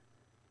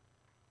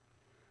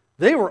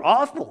 They were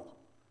awful.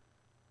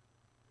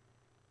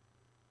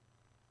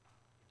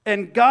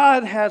 And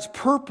God has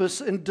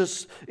purpose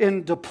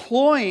in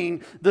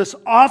deploying this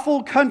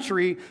awful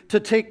country to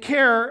take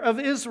care of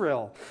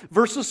Israel.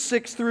 Verses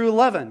 6 through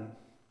 11.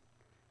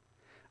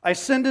 I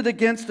send it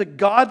against a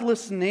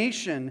godless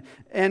nation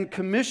and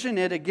commission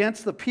it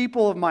against the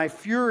people of my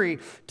fury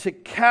to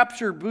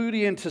capture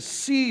booty and to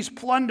seize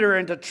plunder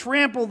and to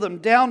trample them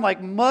down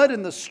like mud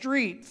in the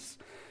streets.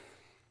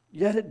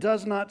 Yet it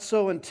does not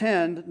so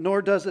intend,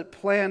 nor does it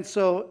plan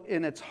so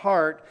in its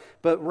heart,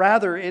 but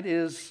rather it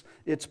is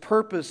its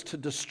purpose to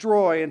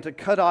destroy and to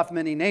cut off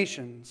many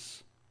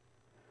nations.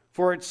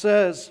 For it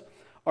says,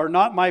 are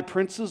not my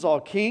princes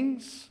all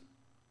kings?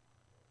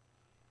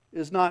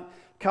 Is not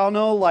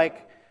Calno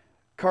like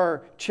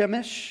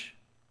Carchemish,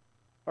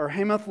 or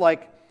Hamath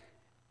like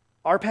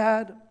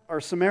Arpad, or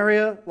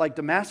Samaria like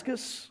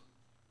Damascus?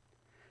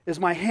 Is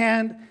my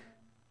hand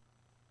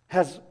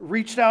has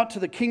reached out to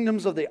the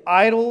kingdoms of the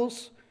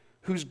idols,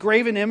 whose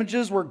graven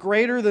images were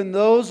greater than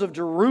those of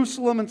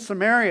Jerusalem and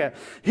Samaria.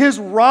 His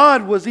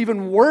rod was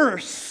even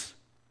worse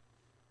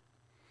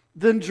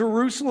than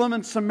Jerusalem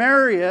and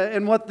Samaria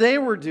and what they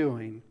were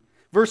doing.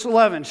 Verse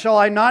 11, shall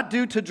I not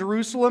do to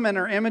Jerusalem and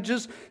her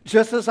images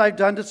just as I've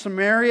done to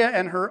Samaria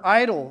and her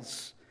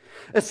idols?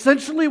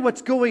 Essentially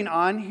what's going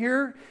on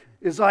here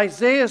is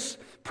Isaiah's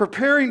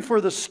preparing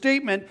for the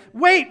statement,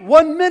 wait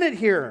 1 minute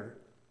here.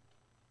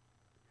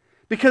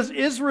 Because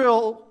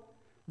Israel,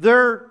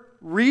 their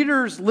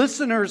readers,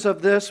 listeners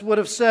of this would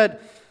have said,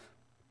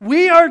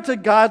 we aren't a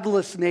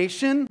godless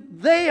nation,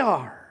 they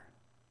are.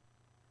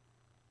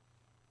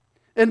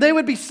 And they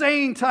would be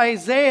saying to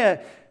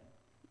Isaiah,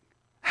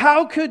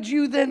 how could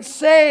you then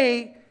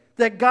say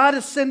that God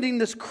is sending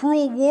this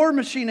cruel war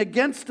machine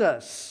against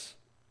us?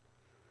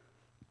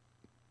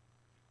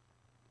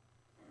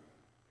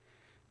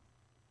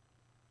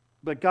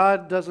 But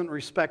God doesn't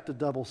respect a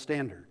double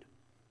standard.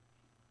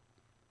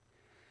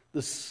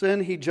 The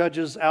sin He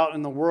judges out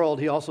in the world,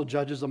 He also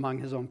judges among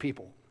His own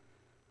people.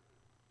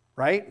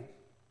 Right?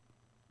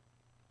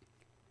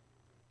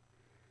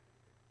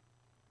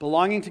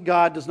 Belonging to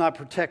God does not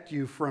protect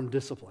you from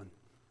discipline.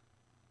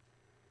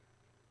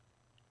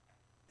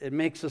 It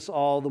makes us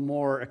all the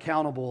more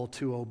accountable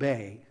to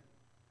obey.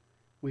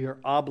 We are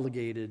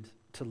obligated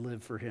to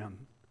live for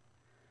Him.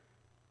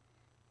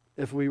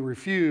 If we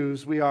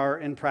refuse, we are,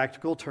 in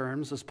practical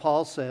terms, as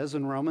Paul says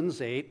in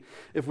Romans 8,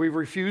 if we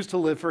refuse to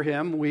live for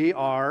Him, we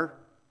are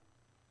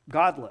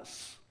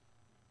godless.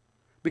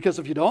 Because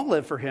if you don't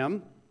live for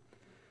Him,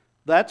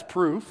 that's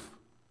proof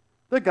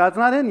that God's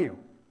not in you,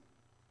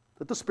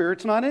 that the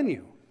Spirit's not in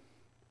you.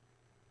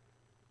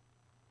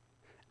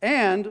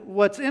 And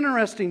what's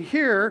interesting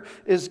here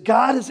is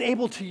God is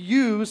able to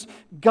use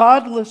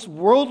godless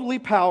worldly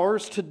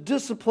powers to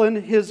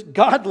discipline His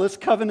godless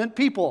covenant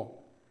people.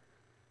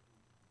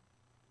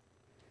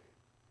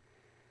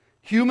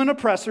 Human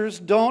oppressors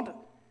don't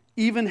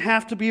even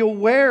have to be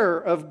aware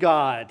of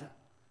God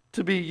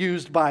to be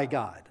used by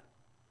God.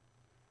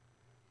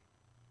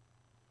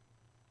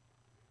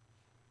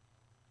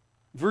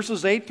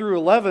 Verses 8 through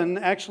 11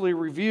 actually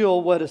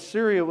reveal what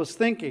Assyria was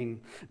thinking.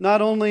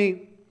 Not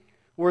only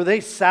were they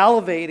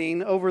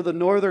salivating over the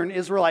northern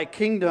Israelite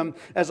kingdom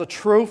as a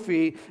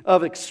trophy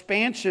of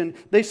expansion,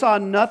 they saw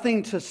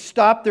nothing to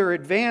stop their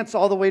advance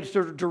all the way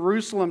to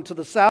Jerusalem to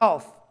the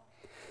south.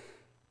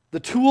 The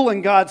tool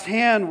in God's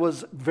hand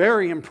was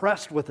very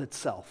impressed with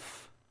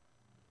itself.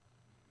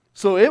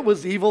 So it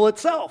was evil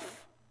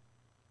itself.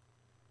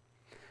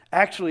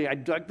 Actually, I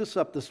dug this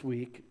up this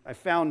week. I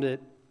found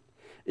it.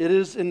 It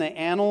is in the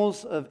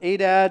annals of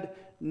Adad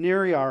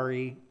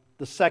Neriari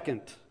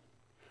II,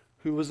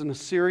 who was an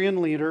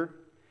Assyrian leader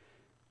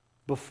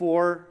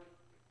before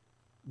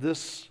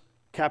this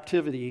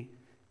captivity.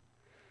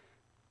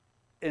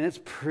 And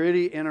it's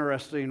pretty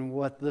interesting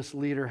what this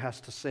leader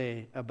has to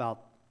say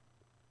about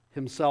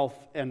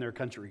himself and their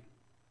country.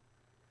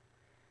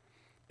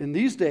 In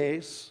these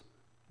days,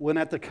 when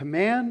at the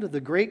command of the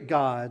great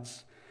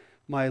gods,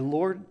 my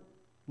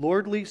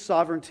lordly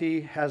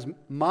sovereignty has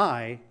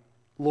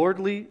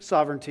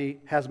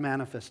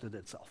manifested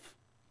itself.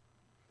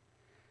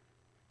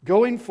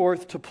 Going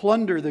forth to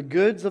plunder the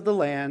goods of the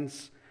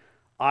lands,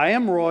 I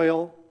am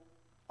royal,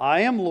 I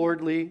am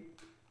lordly,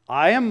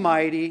 I am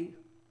mighty,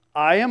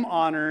 I am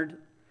honored,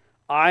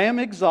 I am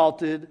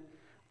exalted,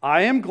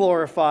 I am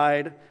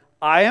glorified,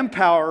 I am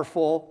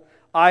powerful,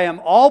 I am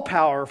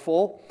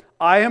all-powerful,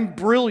 I am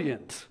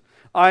brilliant,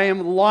 I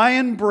am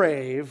lion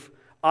brave,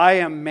 I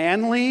am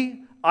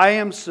manly, I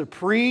am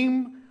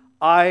supreme,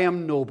 I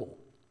am noble.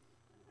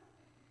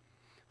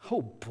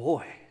 Oh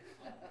boy.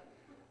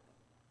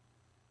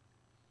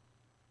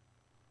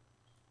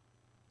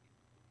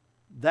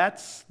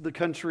 That's the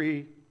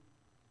country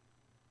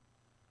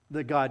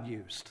that God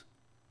used.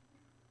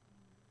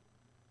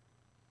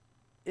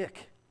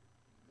 Ick.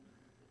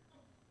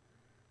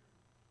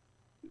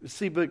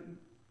 See, but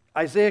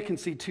Isaiah can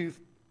see two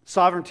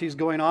sovereignties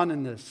going on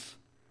in this.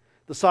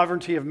 The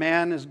sovereignty of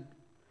man is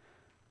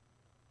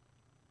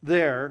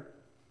there,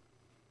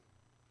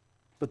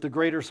 but the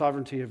greater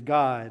sovereignty of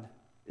God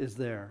is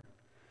there.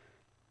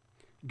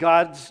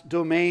 God's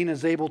domain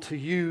is able to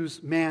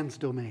use man's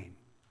domain,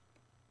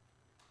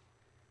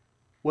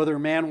 whether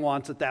man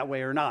wants it that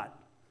way or not.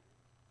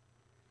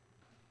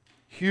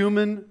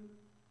 Human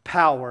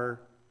power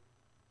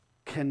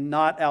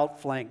cannot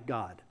outflank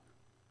God.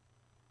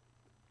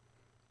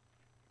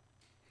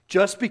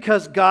 Just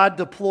because God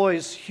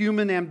deploys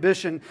human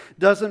ambition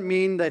doesn't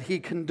mean that He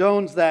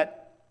condones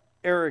that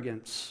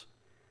arrogance.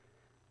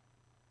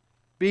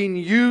 Being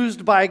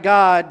used by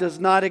God does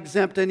not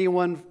exempt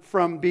anyone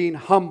from being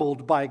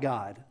humbled by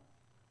God.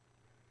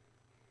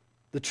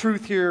 The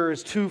truth here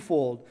is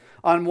twofold.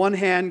 On one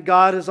hand,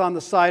 God is on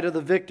the side of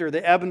the victor.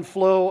 The ebb and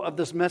flow of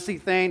this messy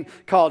thing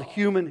called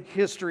human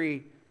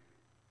history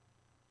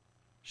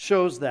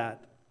shows that.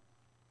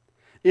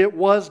 It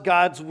was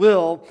God's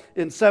will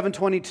in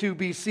 722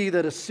 BC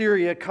that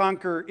Assyria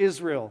conquer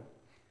Israel.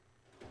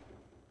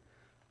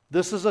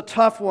 This is a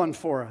tough one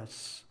for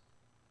us,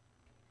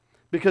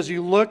 because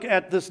you look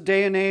at this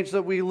day and age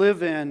that we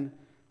live in.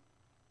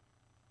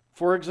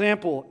 For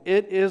example,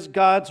 it is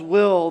God's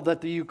will that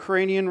the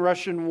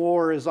Ukrainian-Russian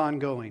war is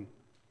ongoing.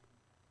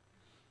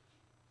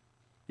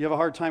 You have a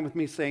hard time with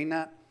me saying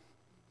that?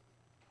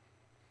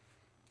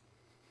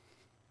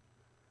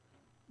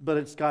 But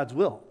it's God's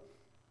will.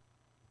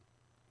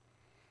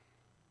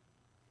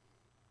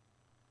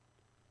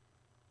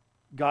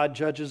 God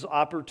judges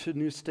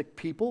opportunistic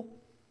people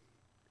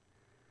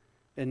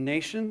and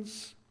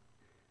nations,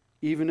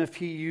 even if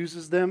he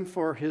uses them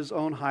for his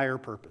own higher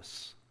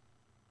purpose.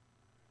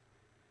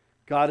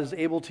 God is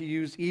able to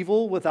use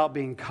evil without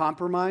being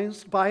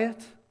compromised by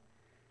it.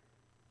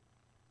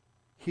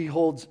 He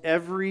holds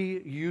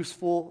every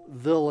useful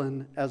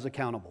villain as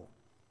accountable.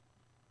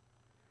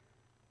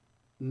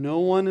 No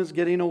one is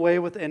getting away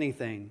with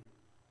anything,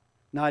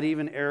 not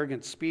even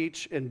arrogant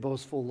speech and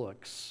boastful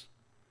looks.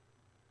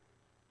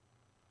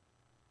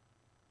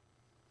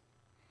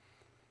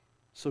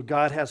 So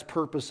God has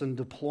purpose in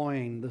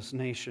deploying this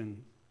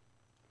nation.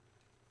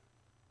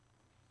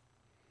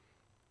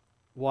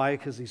 Why?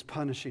 Because he's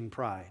punishing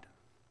pride.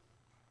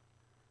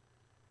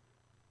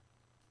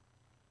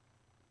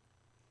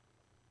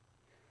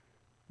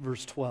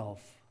 Verse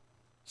 12.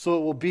 So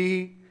it will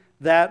be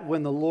that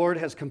when the Lord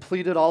has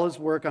completed all his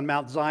work on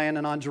Mount Zion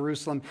and on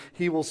Jerusalem,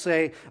 he will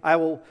say, I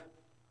will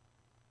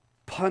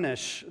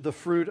punish the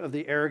fruit of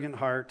the arrogant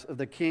heart of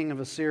the king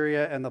of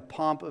Assyria and the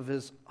pomp of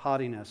his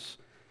haughtiness.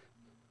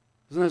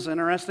 Isn't this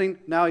interesting?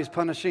 Now he's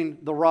punishing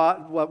the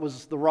rod, what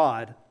was the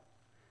rod.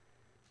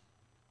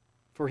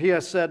 For he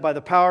has said, by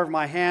the power of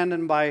my hand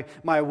and by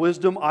my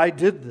wisdom I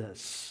did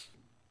this.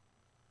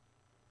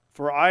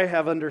 For I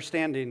have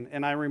understanding,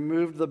 and I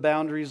removed the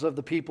boundaries of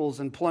the peoples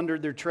and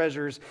plundered their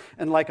treasures.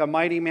 And like a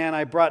mighty man,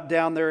 I brought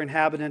down their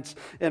inhabitants,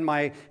 and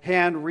my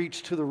hand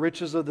reached to the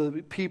riches of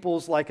the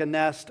peoples like a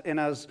nest. And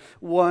as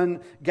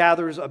one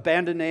gathers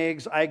abandoned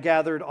eggs, I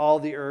gathered all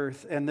the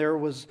earth, and there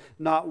was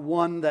not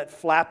one that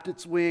flapped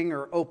its wing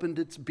or opened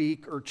its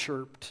beak or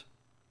chirped.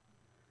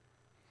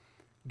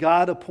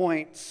 God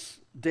appoints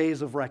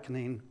days of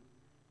reckoning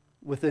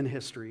within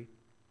history.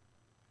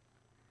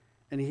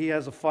 And he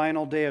has a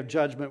final day of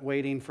judgment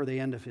waiting for the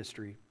end of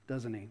history,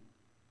 doesn't he?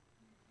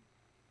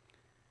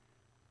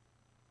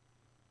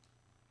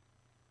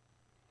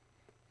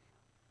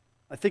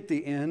 I think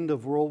the end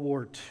of World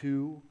War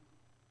II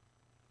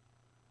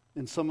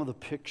and some of the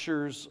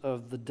pictures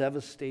of the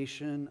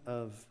devastation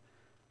of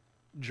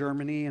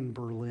Germany and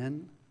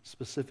Berlin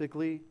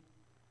specifically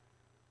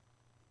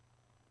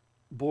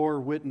bore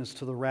witness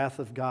to the wrath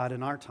of God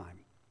in our time.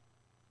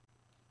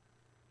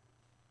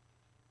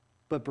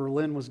 But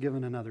Berlin was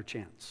given another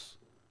chance.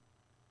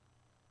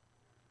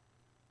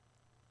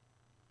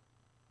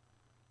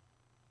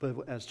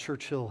 But as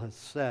Churchill has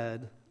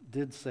said,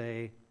 did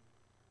say,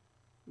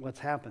 what's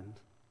happened?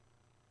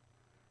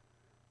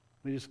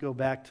 We just go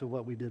back to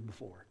what we did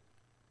before.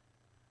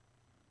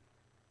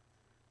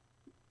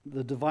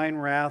 The divine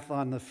wrath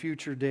on the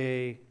future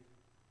day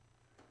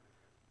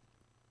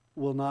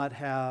will not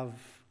have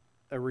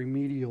a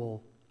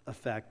remedial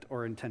effect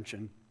or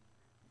intention.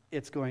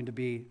 It's going to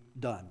be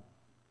done.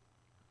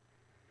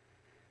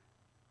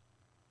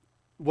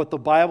 What the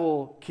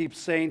Bible keeps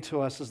saying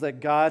to us is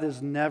that God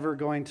is never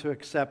going to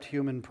accept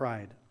human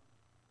pride.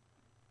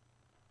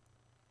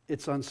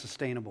 It's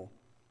unsustainable.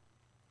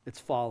 It's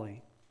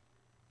folly.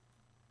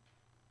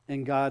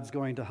 And God's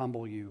going to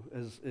humble you,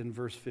 as in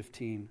verse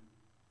 15.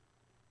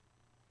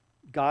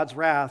 God's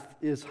wrath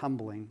is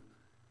humbling.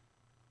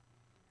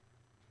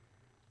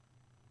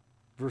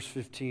 Verse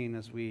 15,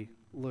 as we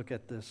look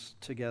at this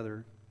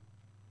together.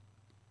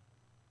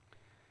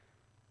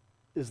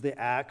 Is the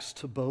axe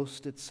to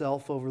boast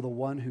itself over the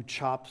one who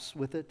chops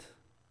with it?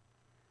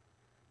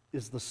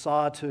 Is the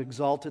saw to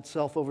exalt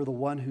itself over the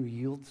one who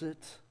yields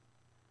it?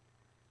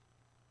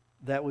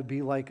 That would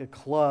be like a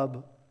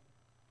club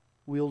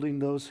wielding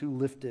those who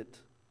lift it,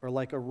 or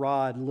like a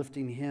rod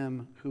lifting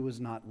him who is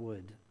not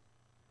wood.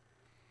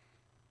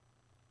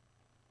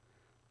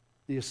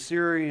 The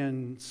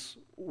Assyrians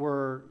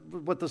were,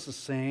 what this is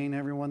saying,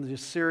 everyone, the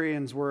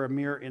Assyrians were a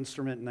mere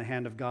instrument in the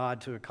hand of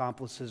God to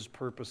accomplish his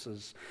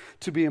purposes,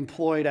 to be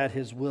employed at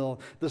his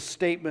will. The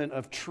statement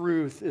of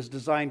truth is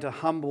designed to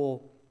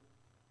humble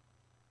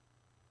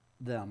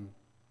them.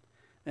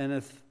 And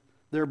if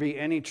there be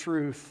any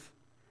truth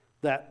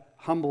that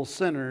humbles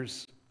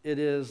sinners, it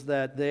is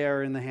that they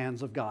are in the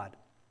hands of God.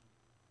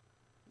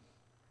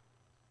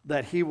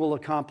 That he will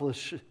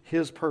accomplish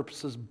his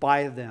purposes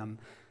by them.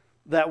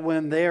 That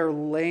when they are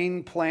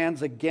laying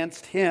plans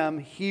against him,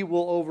 he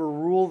will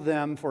overrule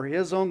them for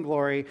his own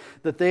glory,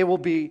 that they will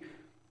be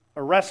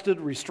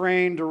arrested,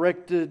 restrained,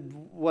 directed,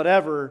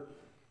 whatever,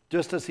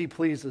 just as he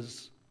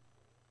pleases.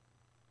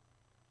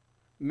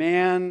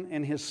 Man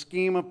and his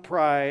scheme of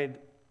pride,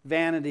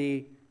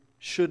 vanity,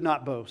 should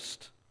not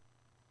boast.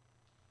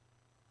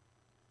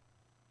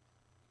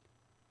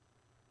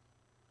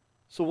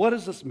 So what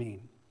does this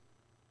mean?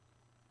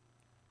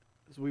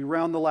 As we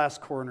round the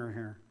last corner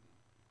here.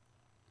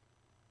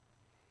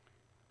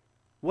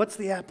 What's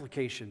the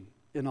application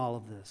in all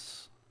of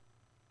this?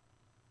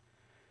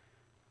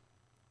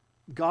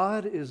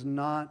 God is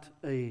not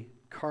a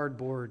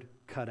cardboard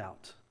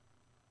cutout.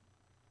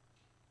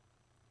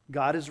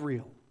 God is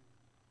real.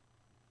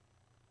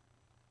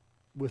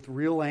 With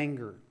real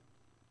anger.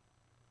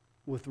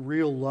 With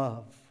real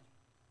love.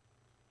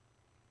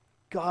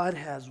 God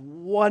has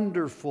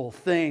wonderful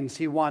things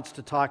he wants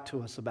to talk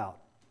to us about.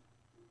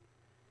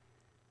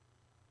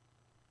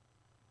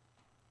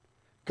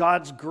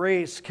 God's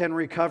grace can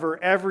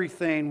recover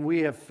everything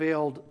we have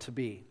failed to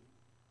be.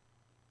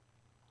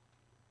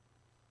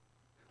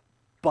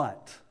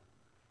 But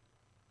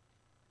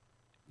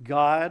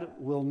God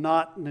will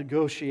not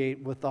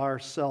negotiate with our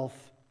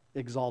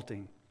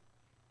self-exalting.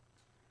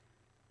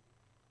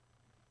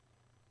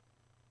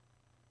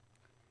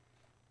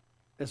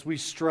 As we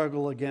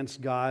struggle against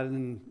God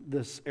in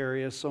this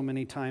area so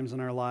many times in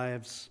our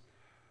lives,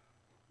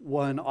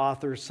 one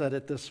author said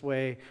it this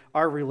way: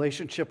 our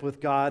relationship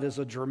with God is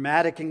a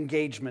dramatic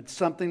engagement,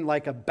 something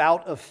like a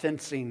bout of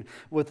fencing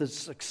with a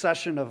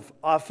succession of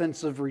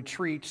offensive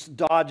retreats,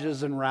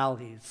 dodges, and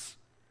rallies.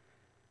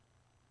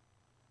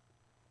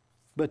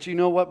 But you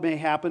know what may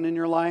happen in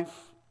your life?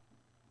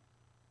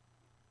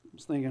 I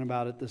was thinking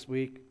about it this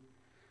week.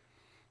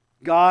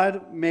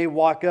 God may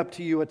walk up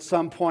to you at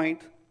some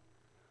point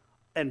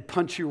and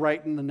punch you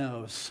right in the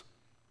nose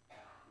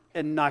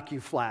and knock you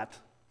flat.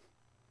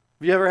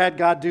 Have you ever had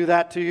God do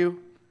that to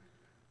you?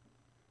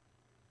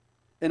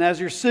 And as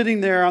you're sitting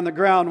there on the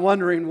ground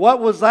wondering, what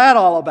was that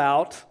all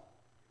about?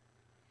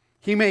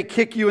 He may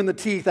kick you in the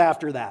teeth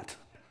after that.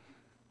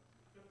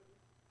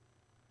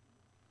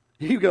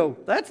 You go,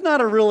 that's not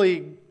a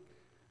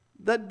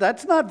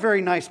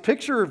very nice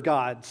picture of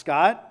God,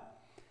 Scott.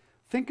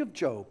 Think of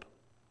Job.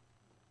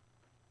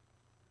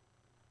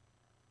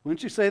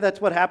 Wouldn't you say that's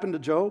what happened to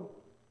Job?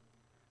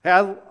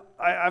 Hey,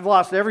 I've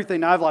lost everything.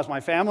 Now I've lost my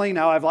family.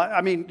 Now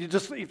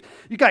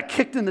you got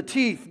kicked in the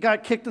teeth,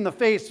 got kicked in the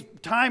face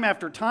time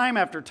after time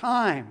after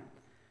time.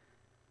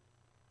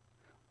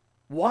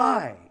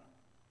 Why?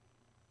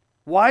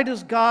 Why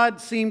does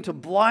God seem to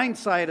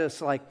blindside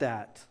us like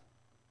that?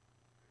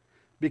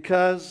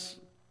 Because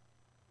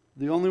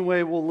the only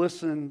way we'll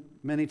listen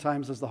many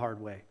times is the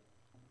hard way.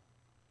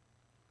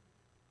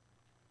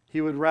 He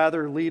would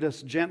rather lead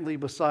us gently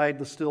beside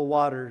the still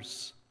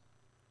waters,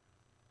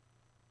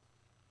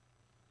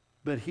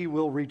 but He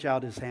will reach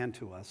out His hand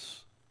to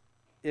us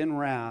in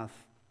wrath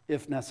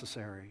if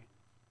necessary.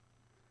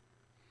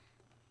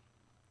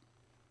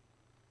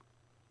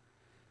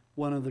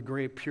 One of the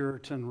great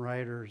Puritan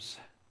writers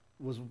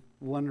was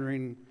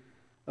wondering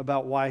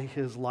about why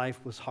his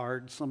life was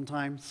hard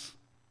sometimes.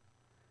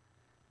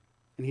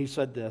 And he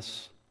said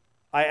this: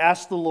 I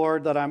asked the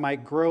Lord that I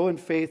might grow in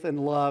faith and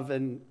love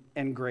and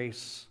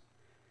grace,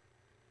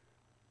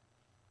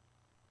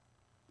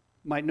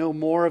 might know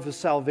more of His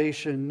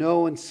salvation,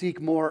 know and seek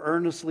more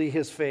earnestly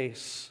His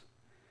face.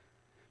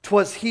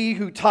 'Twas He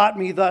who taught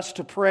me thus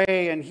to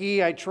pray, and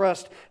He, I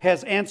trust,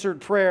 has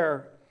answered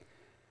prayer.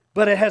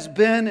 But it has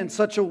been in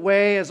such a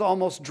way as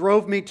almost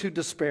drove me to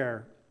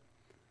despair.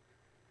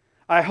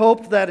 I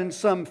hoped that in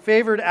some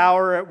favored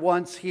hour at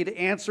once He'd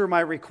answer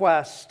my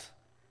request,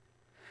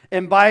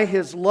 and by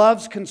His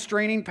love's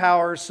constraining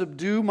power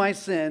subdue my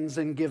sins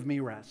and give me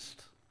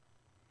rest.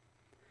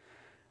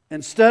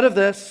 Instead of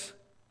this,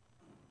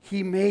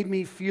 He made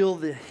me feel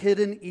the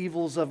hidden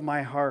evils of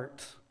my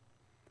heart,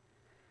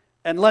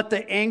 and let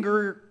the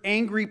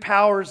angry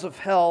powers of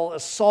hell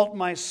assault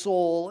my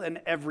soul in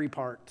every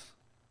part.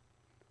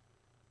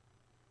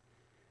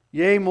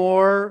 Yea,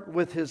 more,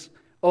 with His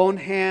own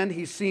hand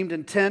He seemed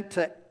intent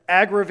to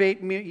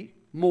aggravate me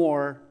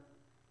more.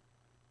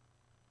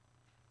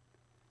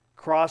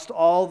 Crossed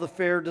all the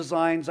fair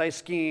designs I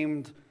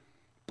schemed,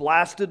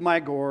 blasted my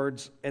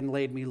gourds, and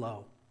laid me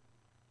low.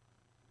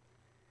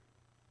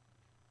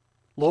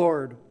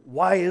 Lord,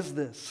 why is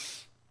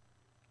this?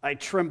 I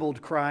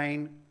trembled,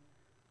 crying,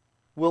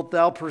 wilt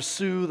Thou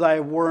pursue Thy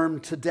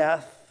worm to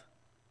death?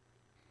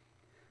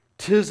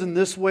 'Tis in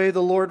this way,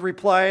 the Lord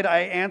replied, I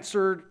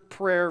answered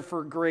prayer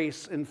for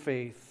grace and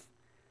faith.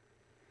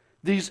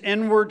 These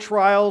inward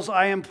trials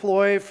I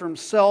employ from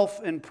self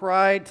and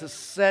pride to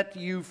set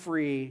you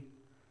free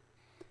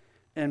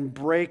and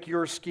break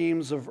your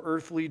schemes of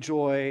earthly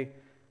joy,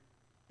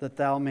 that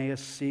Thou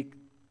mayest seek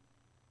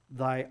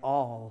Thy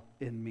all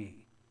in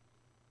me.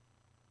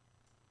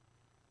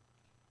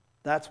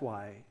 That's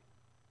why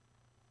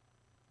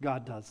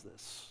God does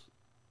this.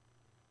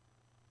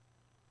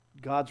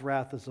 God's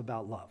wrath is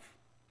about love.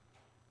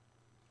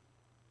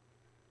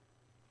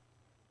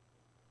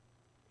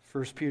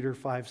 1 Peter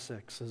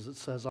 5:6, as it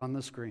says on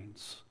the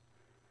screens,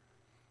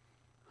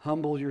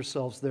 humble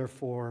yourselves,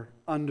 therefore,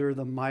 under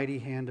the mighty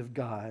hand of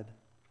God,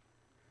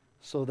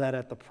 so that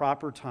at the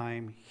proper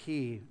time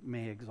He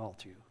may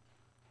exalt you.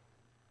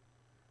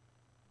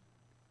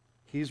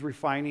 He's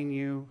refining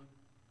you.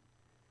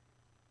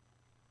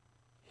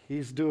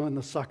 He's doing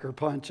the sucker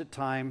punch at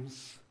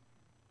times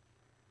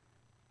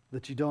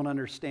that you don't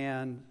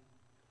understand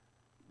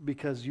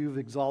because you've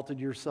exalted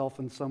yourself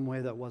in some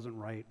way that wasn't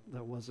right,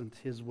 that wasn't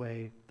His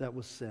way, that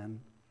was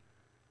sin.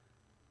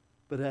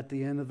 But at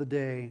the end of the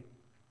day,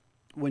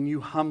 when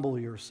you humble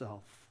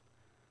yourself,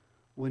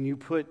 when you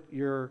put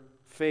your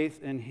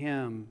faith in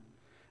Him,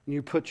 and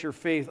you put your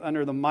faith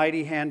under the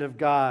mighty hand of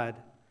God,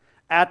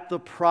 at the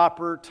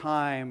proper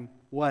time,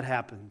 what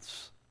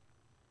happens?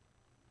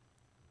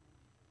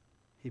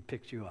 He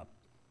picks you up.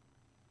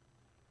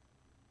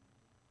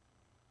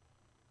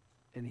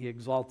 And He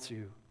exalts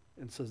you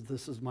and says,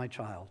 this is my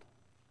child.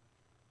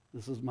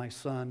 This is my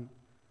son.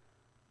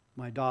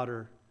 my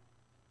daughter,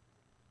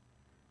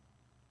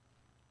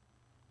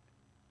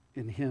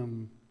 in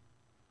him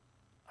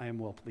I am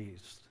well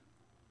pleased.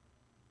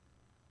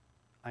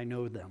 I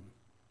know them.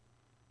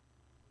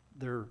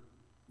 They're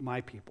my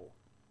people.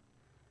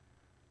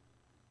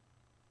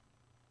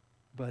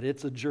 But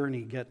it's a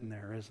journey getting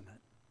there, isn't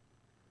it?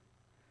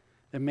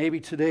 And maybe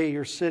today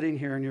you're sitting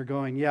here and you're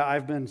going, yeah,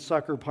 I've been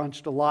sucker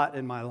punched a lot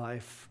in my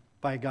life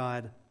by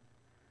God.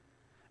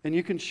 And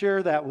you can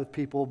share that with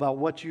people about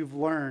what you've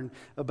learned,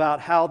 about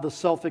how the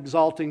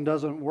self-exalting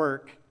doesn't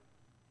work.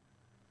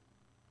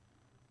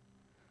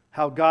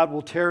 How God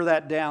will tear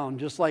that down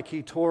just like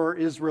He tore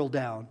Israel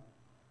down.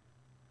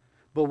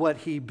 But what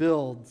He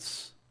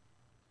builds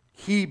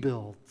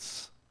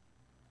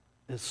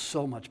is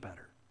so much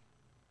better.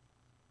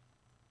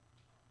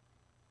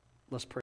 Let's pray.